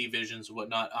dreams and see visions and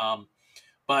whatnot.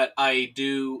 But I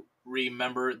do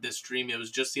remember this dream. It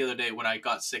was just the other day when I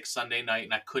got sick Sunday night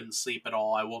and I couldn't sleep at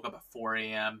all. I woke up at 4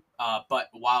 a.m. But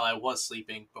while I was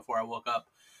sleeping, before I woke up,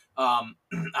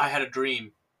 I had a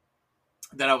dream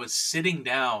that I was sitting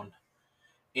down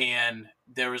and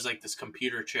there was like this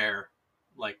computer chair,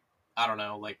 like, I don't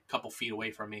know, like a couple feet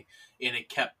away from me, and it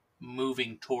kept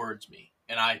moving towards me.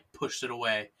 And I pushed it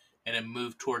away and it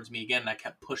moved towards me again and I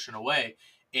kept pushing away.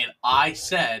 And I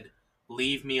said,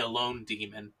 "Leave me alone,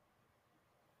 demon,"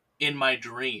 in my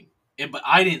dream. But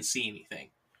I didn't see anything.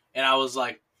 And I was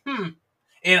like, hmm.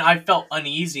 And I felt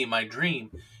uneasy in my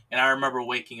dream. And I remember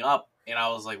waking up and I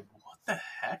was like, what the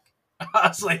heck? I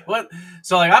was like, what?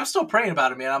 So like I'm still praying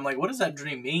about it, man. I'm like, what does that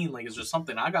dream mean? Like, is there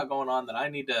something I got going on that I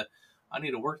need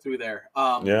to work through there?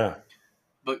 Yeah,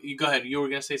 But you go ahead. You were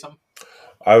gonna say something?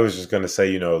 I was just gonna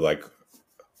say, like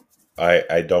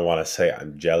I don't want to say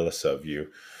I'm jealous of you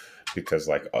because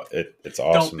like it's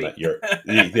Don't awesome be. that you're.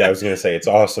 Yeah, I was gonna say it's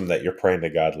awesome that you're praying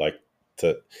to God like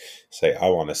to say I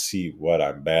want to see what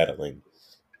I'm battling.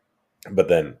 But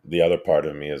then the other part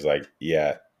of me is like,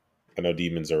 yeah, I know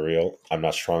demons are real. I'm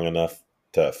not strong enough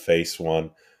to face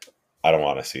one. I don't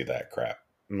want to see that crap.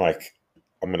 I'm like,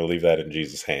 I'm going to leave that in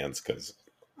Jesus' hands because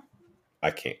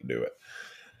I can't do it.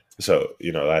 So,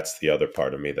 that's the other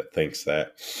part of me that thinks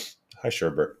that. Hi,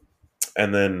 Sherbert.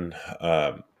 And then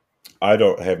I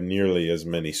don't have nearly as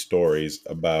many stories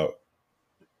about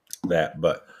that,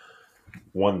 but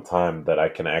one time that I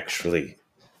can actually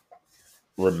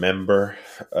remember,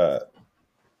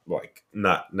 like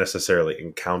not necessarily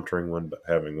encountering one, but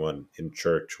having one in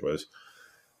church was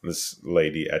this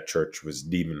lady at church was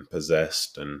demon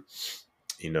possessed, and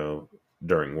you know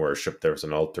during worship there was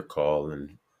an altar call,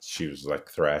 and she was like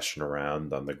thrashing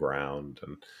around on the ground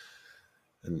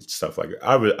and stuff like that.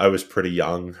 I was pretty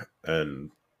young,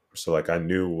 and so like I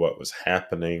knew what was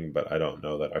happening, but I don't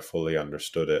know that I fully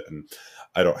understood it, and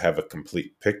I don't have a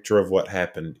complete picture of what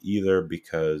happened either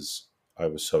because I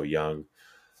was so young.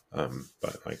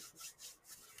 But like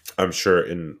I'm sure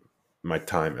in my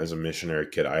time as a missionary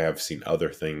kid, I have seen other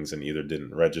things and either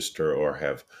didn't register or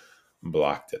have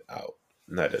blocked it out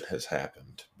that it has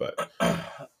happened. But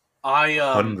I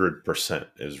 100%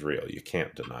 is real. You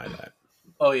can't deny that.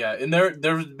 Oh yeah, and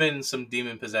there's been some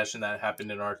demon possession that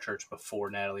happened in our church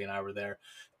before Natalie and I were there.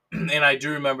 And I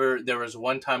do remember there was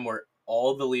one time where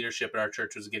all the leadership in our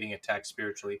church was getting attacked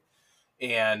spiritually.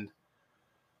 And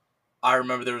I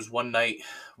remember there was one night,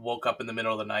 woke up in the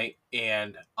middle of the night,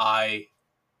 and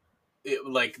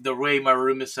like the way my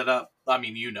room is set up, I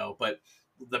mean, but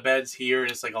the bed's here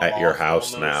and it's like a At your loft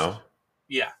house almost. now.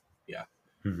 Yeah, yeah.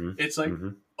 Mm-hmm. It's like Mm-hmm.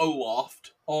 a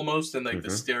loft almost, and like the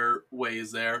Mm-hmm. stairway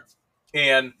is there.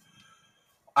 And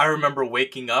I remember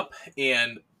waking up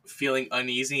and feeling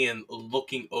uneasy and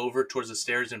looking over towards the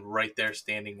stairs, and right there,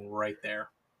 standing right there,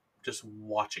 just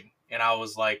watching. And I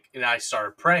was like, and I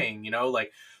started praying,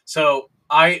 like, so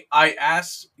I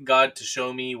asked God to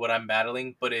show me what I'm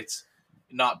battling, but it's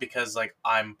not because like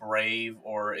I'm brave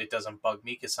or it doesn't bug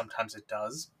me, because sometimes it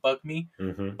does bug me,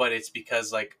 Mm-hmm. but it's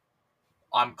because like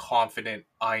I'm confident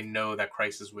I know that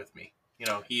Christ is with me.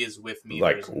 He is with me.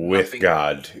 Like There's with nothing.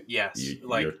 God, Yes, you're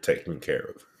like, taken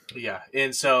care of. yeah,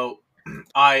 and so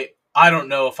I don't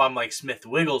know if I'm like Smith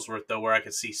Wigglesworth though, where I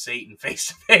could see Satan face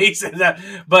to face, and that,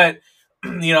 but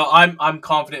I'm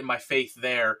confident in my faith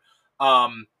there.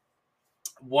 Um,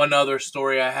 One other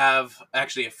story I have,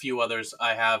 actually a few others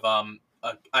I have.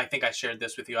 I think I shared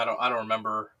this with you. I don't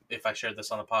remember if I shared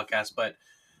this on the podcast, but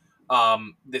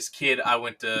this kid I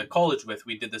went to college with,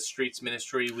 we did the streets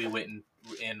ministry. We went in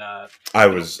I you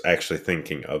know, was actually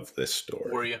thinking of this were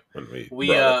story you? when we We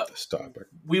brought up this topic.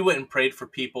 we went and prayed for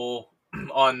people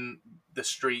on the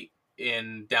street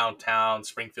in downtown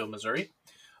Springfield, Missouri.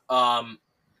 Um,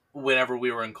 whenever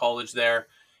we were in college there,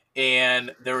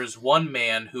 and there was one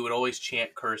man who would always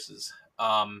chant curses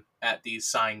at these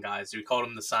sign guys. We called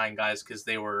them the sign guys because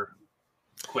they were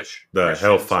The Christians.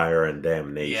 hellfire and Yeah,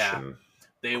 damnation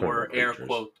they criminal were air creatures.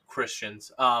 quote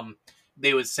Christians.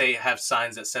 They would say have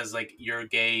signs that says like you're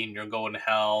gay and you're going to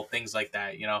hell, things like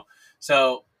that.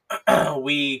 So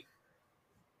we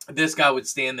this guy would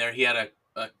stand there. He had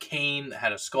a cane that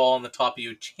had a skull on the top. You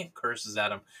would chant curses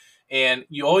at him, and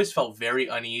you always felt very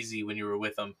uneasy when you were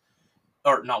with him,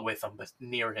 or not with him, but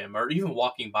near him, or even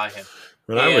walking by him.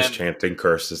 When I was And chanting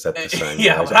curses at the sign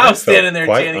yeah, guys, when I I was standing felt there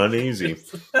quite chanting, uneasy.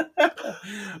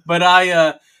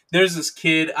 but there's this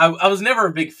kid. I was never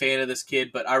a big fan of this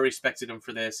kid, but I respected him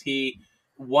for this. He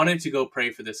wanted to go pray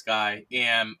for this guy,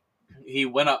 and he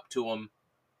went up to him,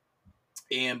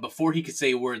 and before he could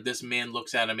say a word, this man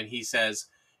looks at him and he says,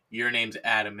 "Your name's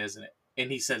Adam, isn't it?" And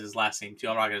he said his last name too.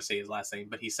 I'm not going to say his last name,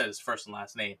 but he said his first and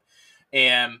last name.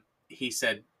 And he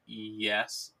said,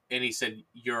 "Yes." And he said,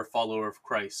 "You're a follower of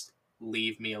Christ.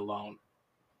 Leave me alone."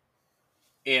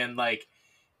 And like,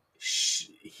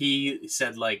 he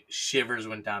said, like, shivers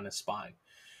went down his spine.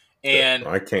 And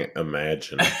I can't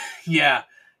imagine. yeah,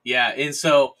 yeah. And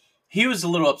so he was a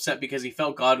little upset because he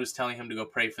felt God was telling him to go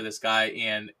pray for this guy,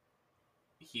 and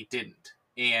he didn't.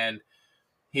 And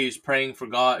he was praying for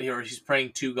God, or he's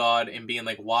praying to God and being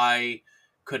like, why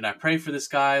couldn't I pray for this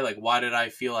guy? Like, why did I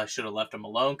feel I should have left him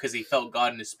alone? Because he felt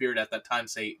God in his spirit at that time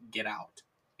say, get out.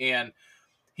 And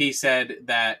he said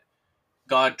that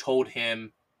God told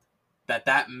him that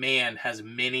that man has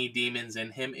many demons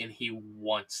in him and he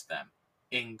wants them.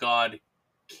 And God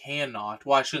cannot,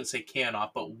 well, I shouldn't say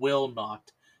cannot, but will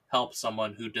not help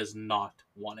someone who does not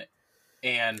want it.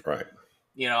 And Right.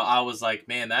 I was like,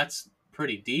 man, that's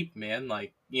pretty deep, man.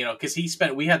 Like, because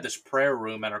we had this prayer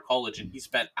room at our college and he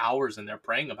spent hours in there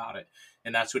praying about it.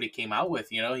 And that's what he came out with.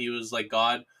 He was like,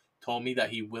 God told me that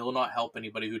he will not help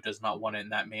anybody who does not want it.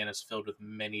 And that man is filled with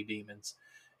many demons.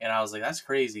 And I was like, that's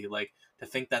crazy. Like, to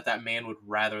think that that man would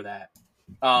rather that.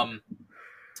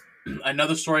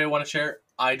 Another story I want to share.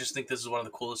 I just think this is one of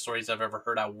the coolest stories I've ever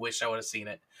heard. I wish I would have seen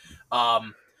it.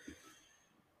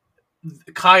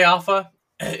 Chi Alpha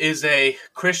is a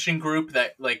Christian group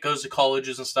that like goes to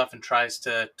colleges and stuff and tries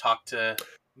to talk to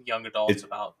young adults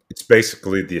about. It's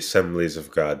basically the Assemblies of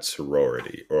God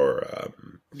sorority, or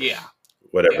Yeah,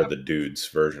 whatever yeah, the dude's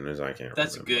version is. I can't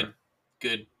that's a remember.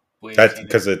 good way of That's saying it.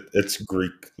 because it's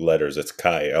Greek letters. It's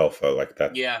Chi Alpha, like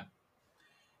that. Yeah,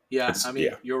 yeah. I It's mean,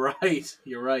 yeah. you're right.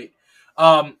 You're right.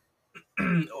 Um,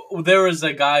 there was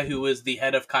a guy who was the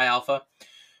head of Chi Alpha.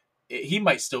 He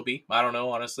might still be. I don't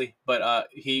know, honestly. But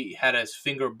he had his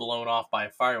finger blown off by a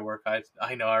firework.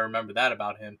 I know. I remember that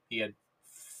about him. He had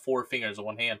 4 fingers in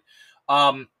one hand.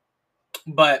 Um,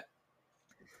 but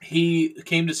he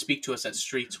came to speak to us at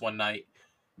Streets one night,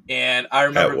 and I At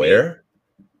remember being where?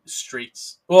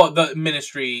 Streets. Well, the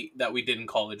ministry that we did in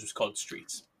college was called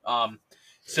Streets.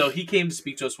 So he came to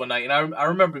speak to us one night, and I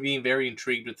remember being very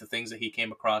intrigued with the things that he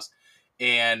came across,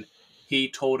 and he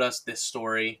told us this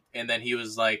story, and then he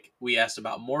was like, we asked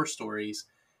about more stories,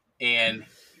 and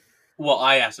well,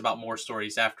 I asked about more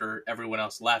stories after everyone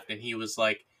else left, and he was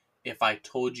like, if I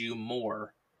told you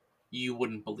more, you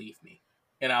wouldn't believe me.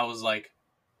 And I was like,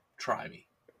 try me,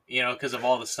 because of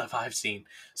all the stuff I've seen.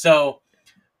 So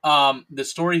the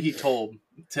story he told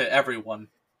to everyone,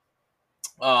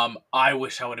 I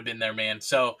wish I would have been there, man.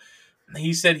 So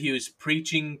he said he was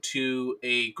preaching to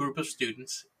a group of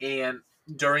students, and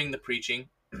during the preaching,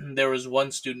 there was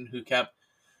one student who kept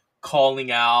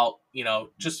calling out,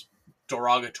 just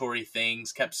derogatory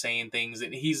things, kept saying things,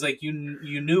 and he's like, you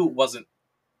knew it wasn't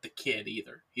the kid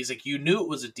either. He's like, you knew it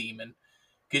was a demon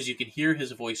because you can hear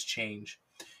his voice change,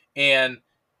 and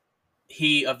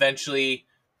he eventually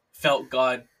felt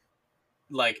God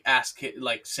like ask it,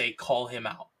 like say call him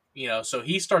out. So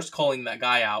he starts calling that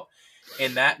guy out,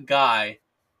 and that guy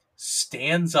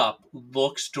stands up,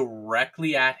 looks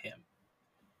directly at him,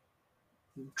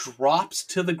 drops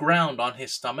to the ground on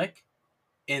his stomach,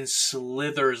 and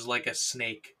slithers like a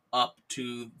snake up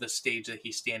to the stage that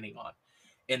he's standing on.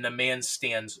 And the man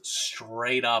stands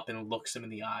straight up and looks him in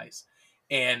the eyes.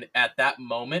 And at that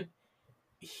moment,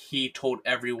 he told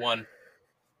everyone,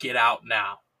 get out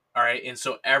now. All right. And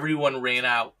so everyone ran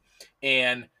out,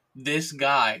 and this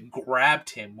guy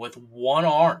grabbed him with one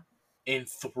arm and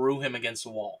threw him against the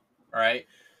wall. All right.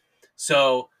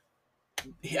 So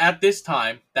at this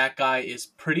time, that guy is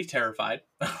pretty terrified.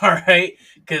 All right.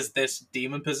 Because this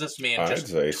demon possessed man I'd just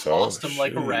say so. tossed him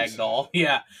like a rag Jeez. doll.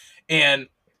 Yeah. And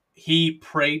he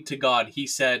prayed to God. He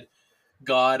said,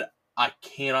 God, I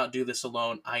cannot do this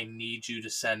alone. I need you to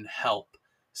send help.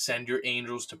 Send your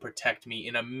angels to protect me.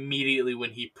 And immediately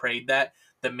when he prayed that,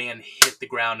 the man hit the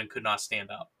ground and could not stand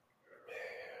up.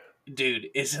 Dude,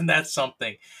 isn't that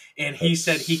something? And he That's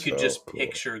said he could so just cool.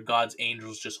 picture God's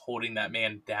angels just holding that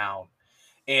man down.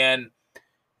 And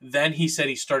then he said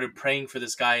he started praying for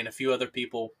this guy and a few other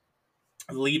people,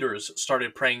 leaders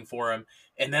started praying for him,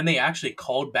 and then they actually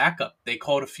called backup. They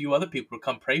called a few other people to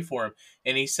come pray for him,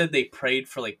 and he said they prayed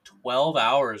for like 12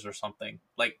 hours or something.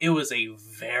 Like, it was a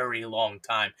very long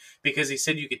time, because he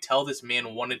said you could tell this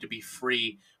man wanted to be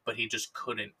free, but he just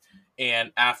couldn't.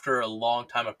 And after a long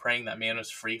time of praying, that man was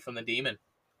free from the demon.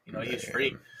 He was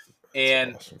free. Man, that's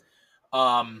And awesome.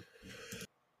 um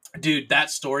dude, that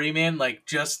story, man, like,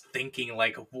 just thinking,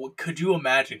 like, what could you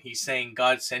imagine? He's saying,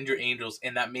 God, send your angels,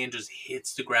 and that man just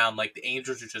hits the ground. Like, the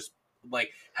angels are just,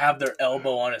 like, have their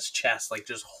elbow on his chest, like,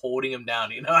 just holding him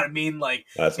down. You know what I mean? Like,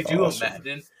 That's could you awesome.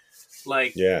 imagine?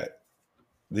 Like, Yeah.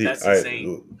 The that's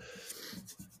insane.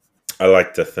 I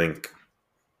like to think,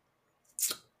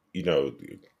 you know,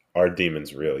 are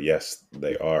demons real? Yes,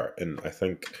 they are. And I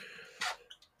think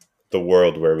the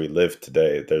world where we live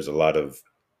today, there's a lot of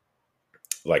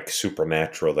like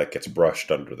supernatural that gets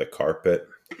brushed under the carpet,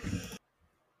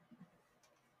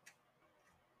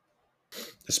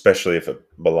 especially if it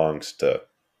belongs to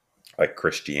like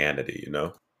Christianity, you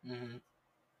know? Hmm.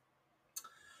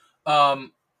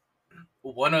 Um,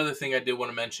 one other thing I did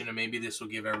want to mention, and maybe this will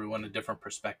give everyone a different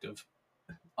perspective.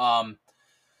 Um,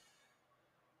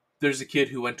 there's a kid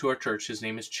who went to our church. His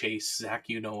name is Chase. Zach,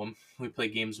 you know him. We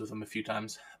played games with him a few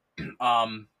times.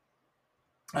 um,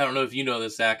 I don't know if you know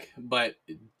this, Zach, but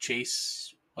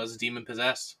Chase was demon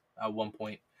possessed at one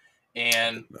point, I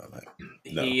and didn't know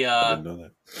that. No, he I uh, didn't know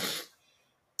that.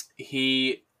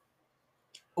 he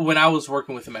when I was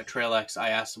working with him at Trail X, I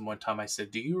asked him one time. I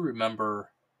said, "Do you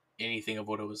remember anything of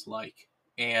what it was like?"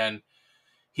 And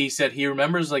he said he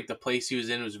remembers, like, the place he was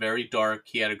in was very dark.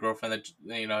 He had a girlfriend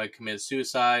that had committed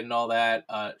suicide and all that.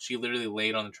 She literally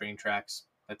laid on the train tracks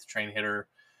that the train hit her.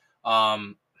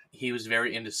 Um, he was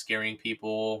very into scaring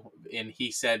people, and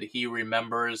he said he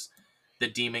remembers the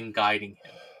demon guiding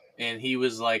him. And he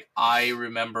was like, I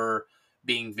remember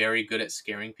being very good at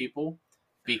scaring people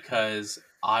because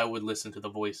I would listen to the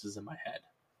voices in my head.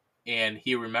 And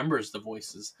he remembers the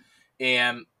voices.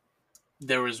 And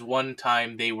there was one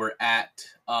time they were at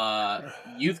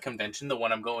youth convention, the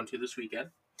one I'm going to this weekend,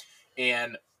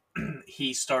 and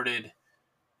he started,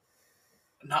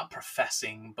 not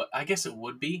professing, but I guess it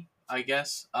would be, I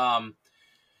guess.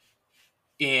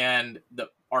 And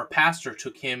our pastor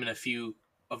took him and a few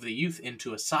of the youth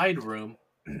into a side room,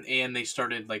 and they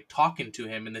started, like, talking to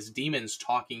him, and this demon's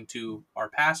talking to our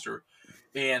pastor.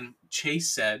 And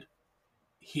Chase said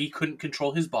he couldn't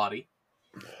control his body.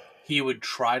 He would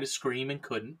try to scream and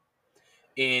couldn't.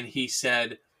 And he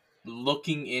said,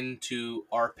 looking into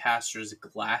our pastor's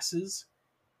glasses,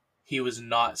 he was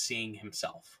not seeing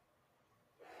himself.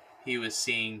 He was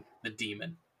seeing the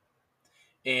demon.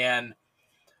 And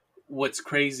what's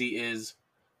crazy is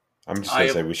I'm just I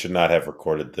gonna say have we should not have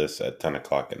recorded this at 10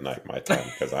 o'clock at night my time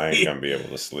because I ain't gonna be able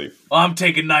to sleep. I'm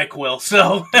taking NyQuil.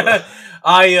 So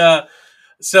I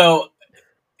so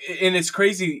and it's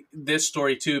crazy, this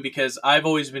story too, because I've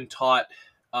always been taught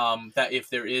that if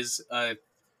there is a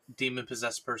demon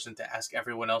possessed person, to ask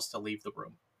everyone else to leave the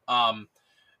room.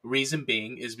 Reason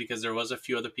being is because there was a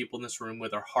few other people in this room where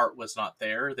their heart was not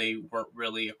there. They weren't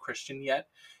really a Christian yet,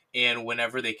 and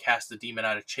whenever they cast the demon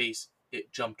out of Chase,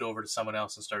 it jumped over to someone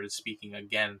else and started speaking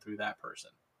again through that person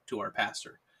to our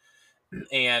pastor.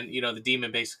 And the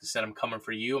demon basically said, I'm coming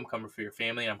for you, I'm coming for your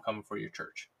family, and I'm coming for your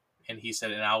church. And he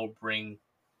said, and I will bring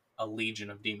a legion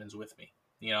of demons with me.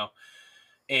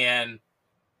 And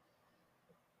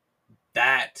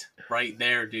that right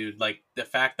there, dude, like, the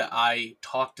fact that I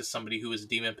talked to somebody who was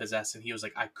demon possessed, and he was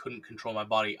like, I couldn't control my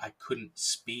body, I couldn't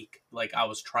speak, like, I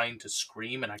was trying to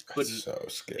scream and I That's couldn't. so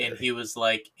And scary. he was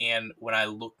like, and when I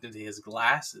looked into his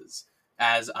glasses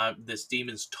as this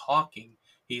demon's talking,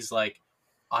 he's like,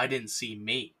 I didn't see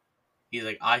me. He's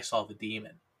like, I saw the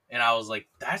demon. And I was like,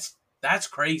 that's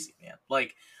crazy, man.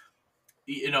 Like,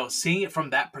 seeing it from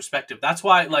that perspective. That's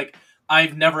why, like,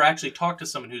 I've never actually talked to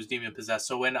someone who's demon possessed.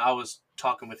 So when I was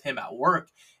talking with him at work,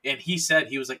 and he said,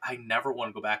 he was like, I never want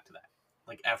to go back to that,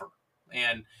 like, ever.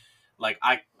 And, like,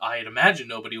 I'd imagine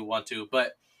nobody would want to,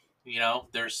 but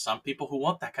there's some people who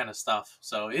want that kind of stuff.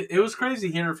 So it was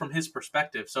crazy hearing it from his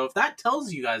perspective. So if that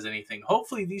tells you guys anything,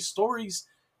 hopefully these stories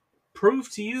prove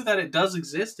to you that it does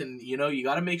exist, and you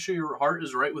got to make sure your heart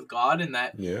is right with God, and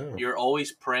that Yeah. you're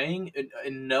always praying,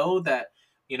 and know that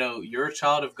you're a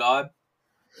child of God,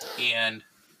 and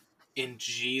in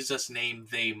Jesus' name,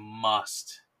 they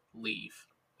must leave.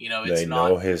 You know, They it's not,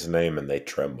 know his name and they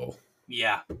tremble.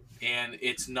 yeah. And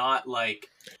it's not like,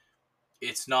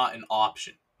 it's not an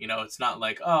option. You know, it's not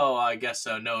like, oh, I guess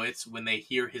so. No, it's when they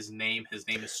hear his name is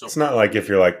so It's not like if holy.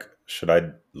 you're like, should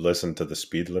I listen to the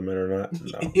speed limit or not?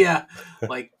 No. Yeah,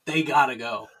 like they gotta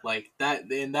go. Like that,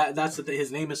 and that's the thing.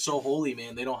 His name is so holy,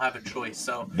 man. They don't have a choice.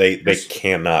 So They there's,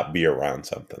 cannot be around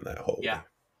something that yeah,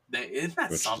 holy. isn't that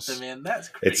Which something, is man?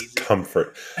 That's it's crazy.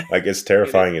 comfort. Like as It is.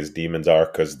 terrifying as demons are,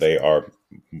 because they are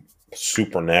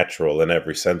supernatural in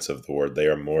every sense of the word. They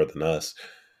are more than us.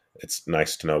 It's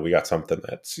nice to know we got something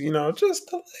that's,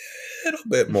 just a little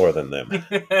bit more than them.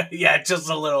 Yeah, just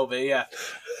a little bit. Yeah,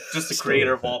 just the Just a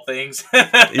creator little of bit. all things.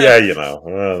 Yeah,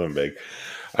 nothing big.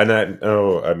 And I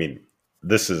know, I mean,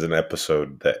 this is an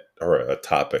episode that, or a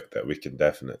topic that we can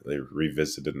definitely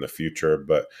revisit in the future,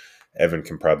 but Evan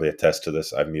can probably attest to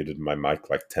this. I've muted my mic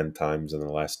like 10 times in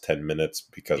the last 10 minutes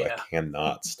because I Yeah,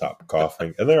 cannot stop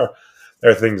coughing. And there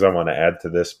are things I want to add to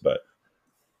this, but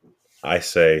I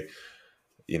say,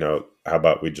 how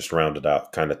about we just round it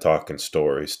out, kind of talking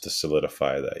stories to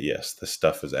solidify that, yes, this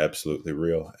stuff is absolutely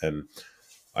real. And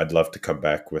I'd love to come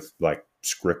back with like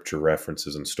scripture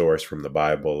references and stories from the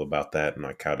Bible about that and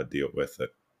like how to deal with it.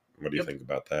 What do you yep. think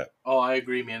about that? Oh, I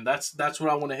agree, man. That's what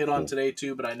I want to hit on Cool. today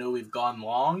too. But I know we've gone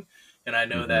long, and I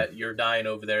know hmm that you're dying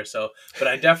over there. So, but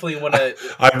I definitely want to.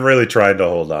 I'm really trying to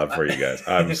hold on for you guys.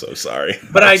 I'm so sorry.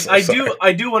 But I'm so sorry.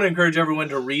 I do want to encourage everyone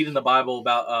to read in the Bible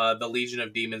about the legion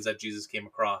of demons that Jesus came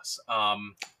across.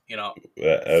 You know,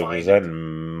 Was find that it.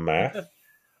 math?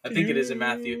 I think it is in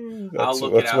Matthew. I'll That's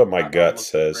look it what out. my I'll gut look it up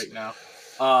says. right now.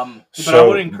 But I would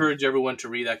So, encourage everyone to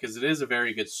read that because it is a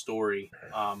very good story.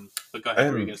 But go ahead.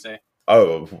 What were you and gonna say?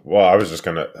 oh well, I was just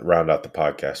gonna round out the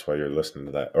podcast while you're listening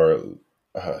to that or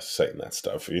saying that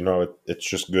stuff. It's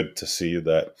just good to see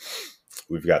that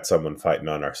we've got someone fighting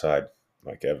on our side.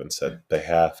 Like Evan said, they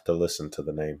have to listen to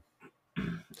the name.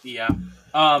 Yeah.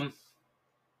 Um.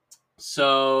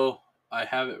 So I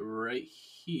have it right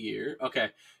here. Okay.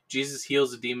 Jesus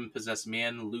heals a demon possessed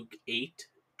man. Luke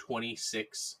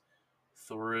 8:26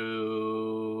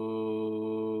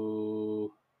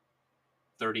 through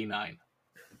 39.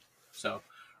 So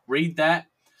read that.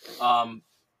 Um,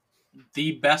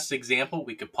 the best example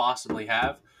we could possibly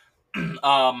have.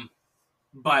 um,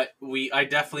 but I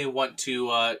definitely want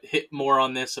to hit more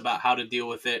on this about how to deal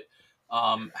with it,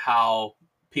 how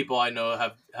people I know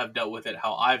have dealt with it,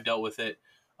 how I've dealt with it,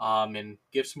 and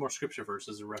give some more scripture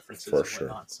verses and references For and sure.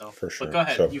 whatnot. So, For but sure. go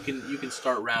ahead, So, you can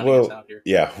start rounding us well, out here.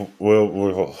 yeah,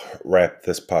 we'll wrap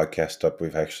this podcast up.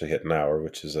 We've actually hit an hour,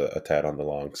 which is a tad on the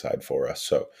long side for us.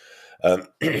 So, um,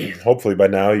 hopefully by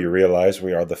now you realize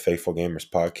we are the Faithful Gamers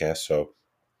podcast. So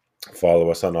follow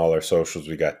us on all our socials.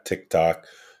 We got TikTok,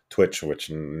 Twitch,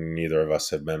 which neither of us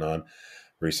have been on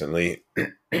recently,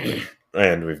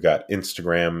 and we've got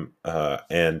Instagram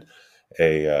and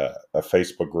a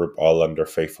Facebook group, all under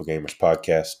Faithful Gamers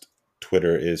Podcast.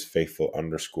 Twitter is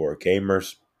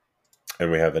faithful_gamers,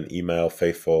 and we have an email,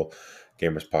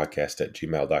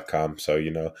 faithfulgamerspodcast@gmail.com.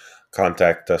 So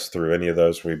contact us through any of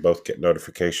those. We both get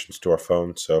notifications to our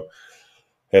phone, so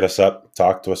hit us up,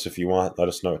 talk to us if you want. Let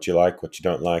us know what you like, what you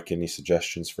don't like, any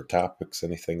suggestions for topics,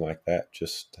 anything like that.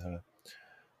 Just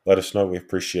let us know. We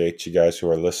appreciate you guys who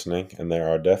are listening. And there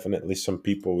are definitely some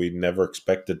people we never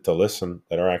expected to listen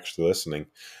that are actually listening,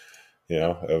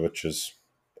 Yep. which is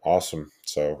awesome.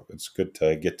 So it's good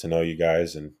to get to know you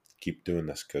guys and keep doing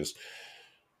this because,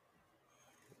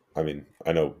 I mean,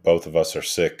 I know both of us are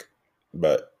sick,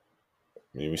 but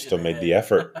we still made the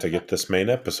effort to get this main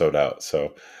episode out.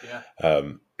 So, Yeah.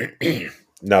 um,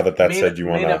 now that said, you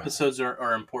want Main to. episodes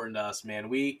are important to us, man.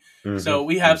 Mm-hmm,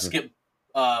 We have mm-hmm. skipped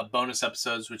bonus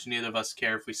episodes, which neither of us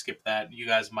care if we skip that. You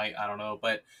guys might, I don't know,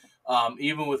 but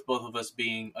even with both of us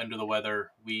being under the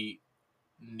weather, we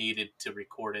needed to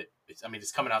record it.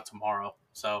 It's coming out tomorrow,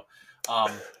 so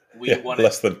we Yeah, wanted,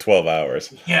 less than 12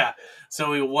 hours. yeah,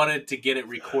 so we wanted to get it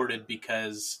recorded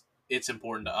because it's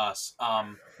important to us.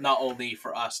 Not only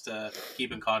for us to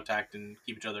keep in contact and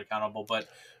keep each other accountable, but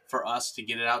for us to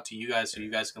get it out to you guys so you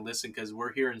guys can listen because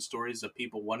we're hearing stories of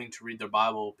people wanting to read their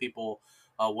Bible, people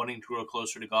wanting to grow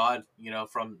closer to God,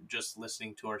 from just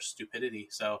listening to our stupidity.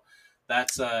 So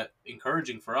that's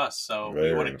encouraging for us. So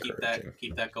we want Very to encouraging.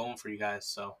 keep that going for you guys.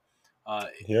 So uh,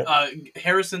 Yeah.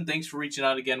 Harrison, thanks for reaching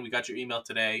out again. We got your email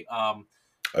today. Oh,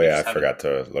 We yeah, I just haven't. forgot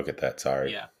to look at that.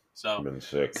 Sorry. Yeah. I've So been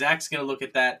sick. Zach's gonna look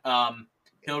at that.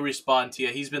 He'll respond to you.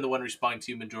 He's been the one responding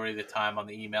to you majority of the time on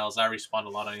the emails. I respond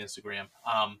a lot on Instagram.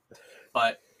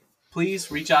 But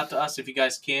please reach out to us if you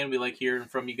guys can. We like hearing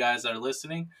from you guys that are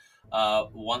listening.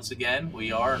 Once again,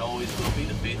 we are and always will be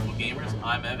the Faithful Gamers.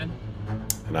 I'm Evan.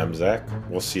 And I'm Zach.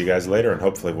 We'll see you guys later, and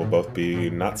hopefully we'll both be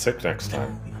not sick next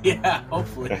time. Yeah,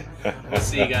 hopefully. We'll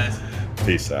see you guys.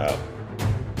 Peace out.